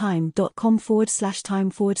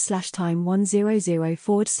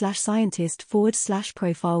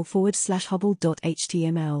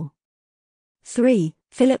 www.time.com/time/100/scientist/profile/hubble.html. 3.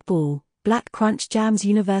 Philip Ball, Black Crunch Jam's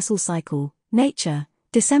Universal Cycle, Nature,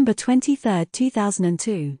 December 23,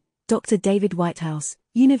 2002. Dr. David Whitehouse,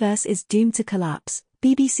 Universe is Doomed to Collapse,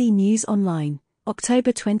 BBC News Online,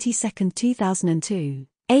 October 22, 2002.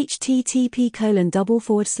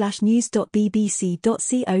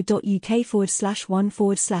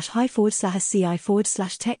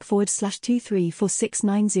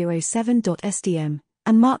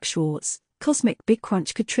 and Mark Schwartz, Cosmic Big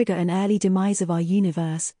Crunch Could Trigger an Early Demise of Our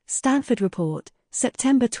Universe, Stanford Report,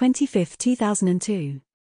 September 25, 2002.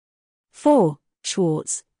 4.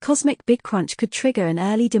 Schwartz, Cosmic Big Crunch Could Trigger an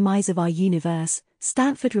Early Demise of Our Universe,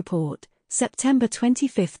 Stanford Report, September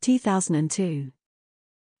 25, 2002.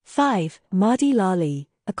 5. Mahdi Lali,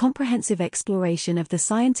 A Comprehensive Exploration of the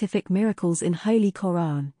Scientific Miracles in Holy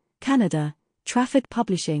Quran, Canada, Trafford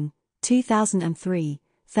Publishing, 2003,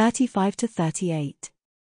 35-38.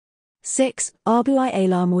 6. Abu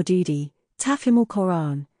Ayla Maududi, Tafhimul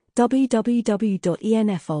Quran,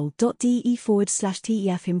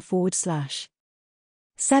 www.enfol.de/tefhim/.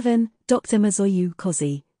 7. Dr. Mazoyu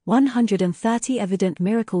Kozi, 130 Evident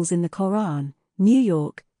Miracles in the Quran, New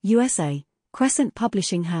York, USA, Crescent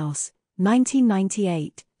Publishing House,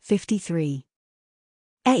 1998, 53.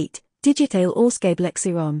 8. Digital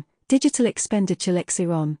Ausgabeslexikon, Digital Expenditure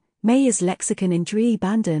Lexikon, Mayer's Lexicon in 3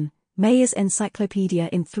 Banden, Mayer's Encyclopedia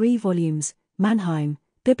in 3 volumes, Mannheim,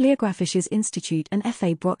 Bibliographisches Institut and F.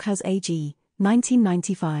 A. Brockhaus AG,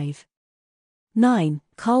 1995. 9.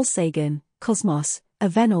 Carl Sagan, Cosmos,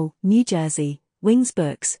 Avenel, New Jersey, Wings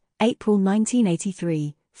Books, April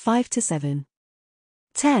 1983, 5-7.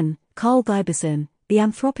 10. Carl Giberson, The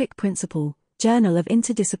Anthropic Principle, Journal of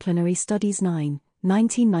Interdisciplinary Studies 9,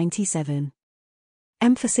 1997.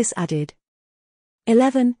 Emphasis added.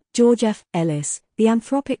 11. George F. Ellis, The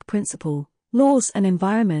Anthropic Principle, Laws and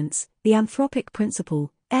Environments, The Anthropic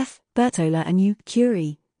Principle, F. Bertola and U.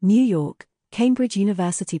 Curie, New York, Cambridge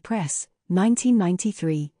University Press,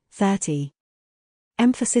 1993, 30.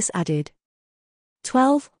 Emphasis added.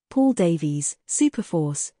 12. Paul Davies,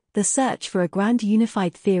 Superforce, The Search for a Grand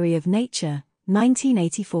Unified Theory of Nature,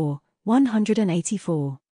 1984,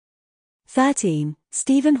 184. 13.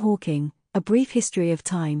 Stephen Hawking, A Brief History of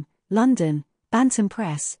Time, London, Bantam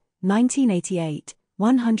Press, 1988,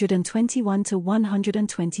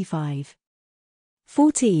 121-125.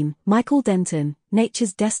 14. Michael Denton,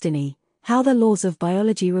 Nature's Destiny, How the Laws of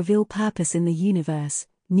Biology Reveal Purpose in the Universe,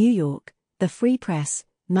 New York, The Free Press,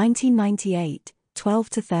 1998,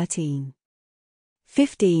 12-13.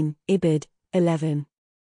 15. Ibid, 11.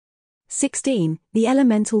 16. The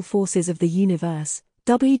Elemental Forces of the Universe,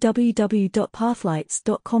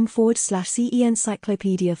 www.pathlights.com/CE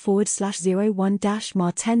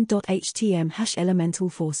Encyclopedia/01-mar10.htm Elemental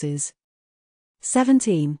Forces.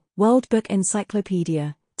 17. World Book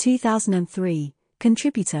Encyclopedia, 2003,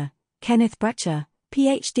 Contributor, Kenneth Brecher,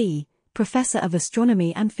 Ph.D., Professor of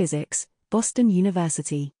Astronomy and Physics, Boston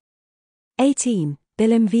University. 18.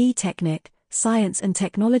 Bilim v. Technik, Science and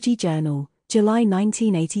Technology Journal, July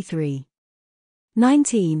 1983.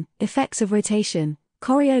 19. Effects of Rotation,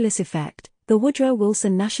 Coriolis Effect, The Woodrow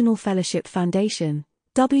Wilson National Fellowship Foundation,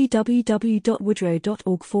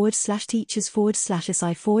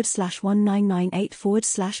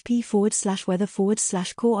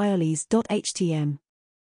 www.woodrow.org/teachers/1998/p/weather/core-coriolis.htm.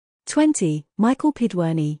 20. Michael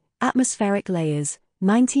Pidwirny, Atmospheric Layers,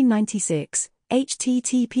 1996,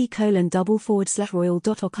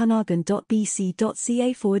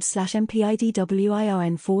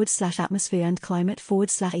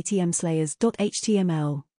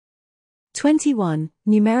 21.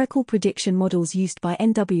 Numerical prediction models used by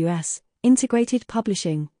NWS, Integrated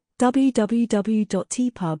Publishing,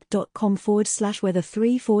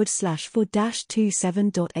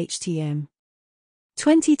 www.tpub.com/weather3/4/4-27.htm.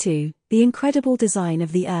 22. The Incredible Design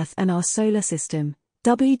of the Earth and Our Solar System,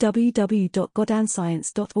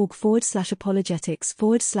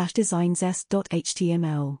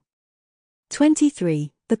 www.godanscience.org/apologetics/designs-s.html.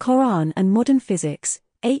 23. The Quran and Modern Physics,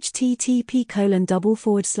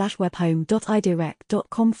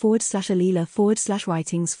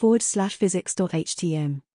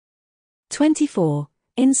 http://webhome.idirect.com/alila/writings/physics.htm. 24.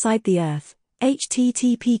 Inside the Earth,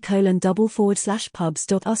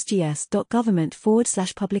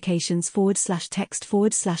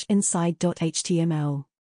 http://pubs.usgs.government/publications/text/inside.html.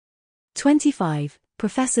 25.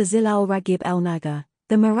 Professor Zilal Raghib El-Naga,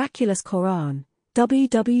 The Miraculous Quran,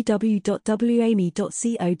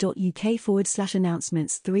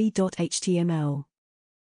 www.wame.co.uk/announcements3.html.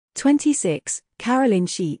 26. Carolyn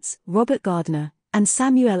Sheets, Robert Gardner, and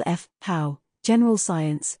Samuel F. Howe, General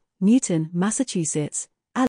Science, Newton, Massachusetts,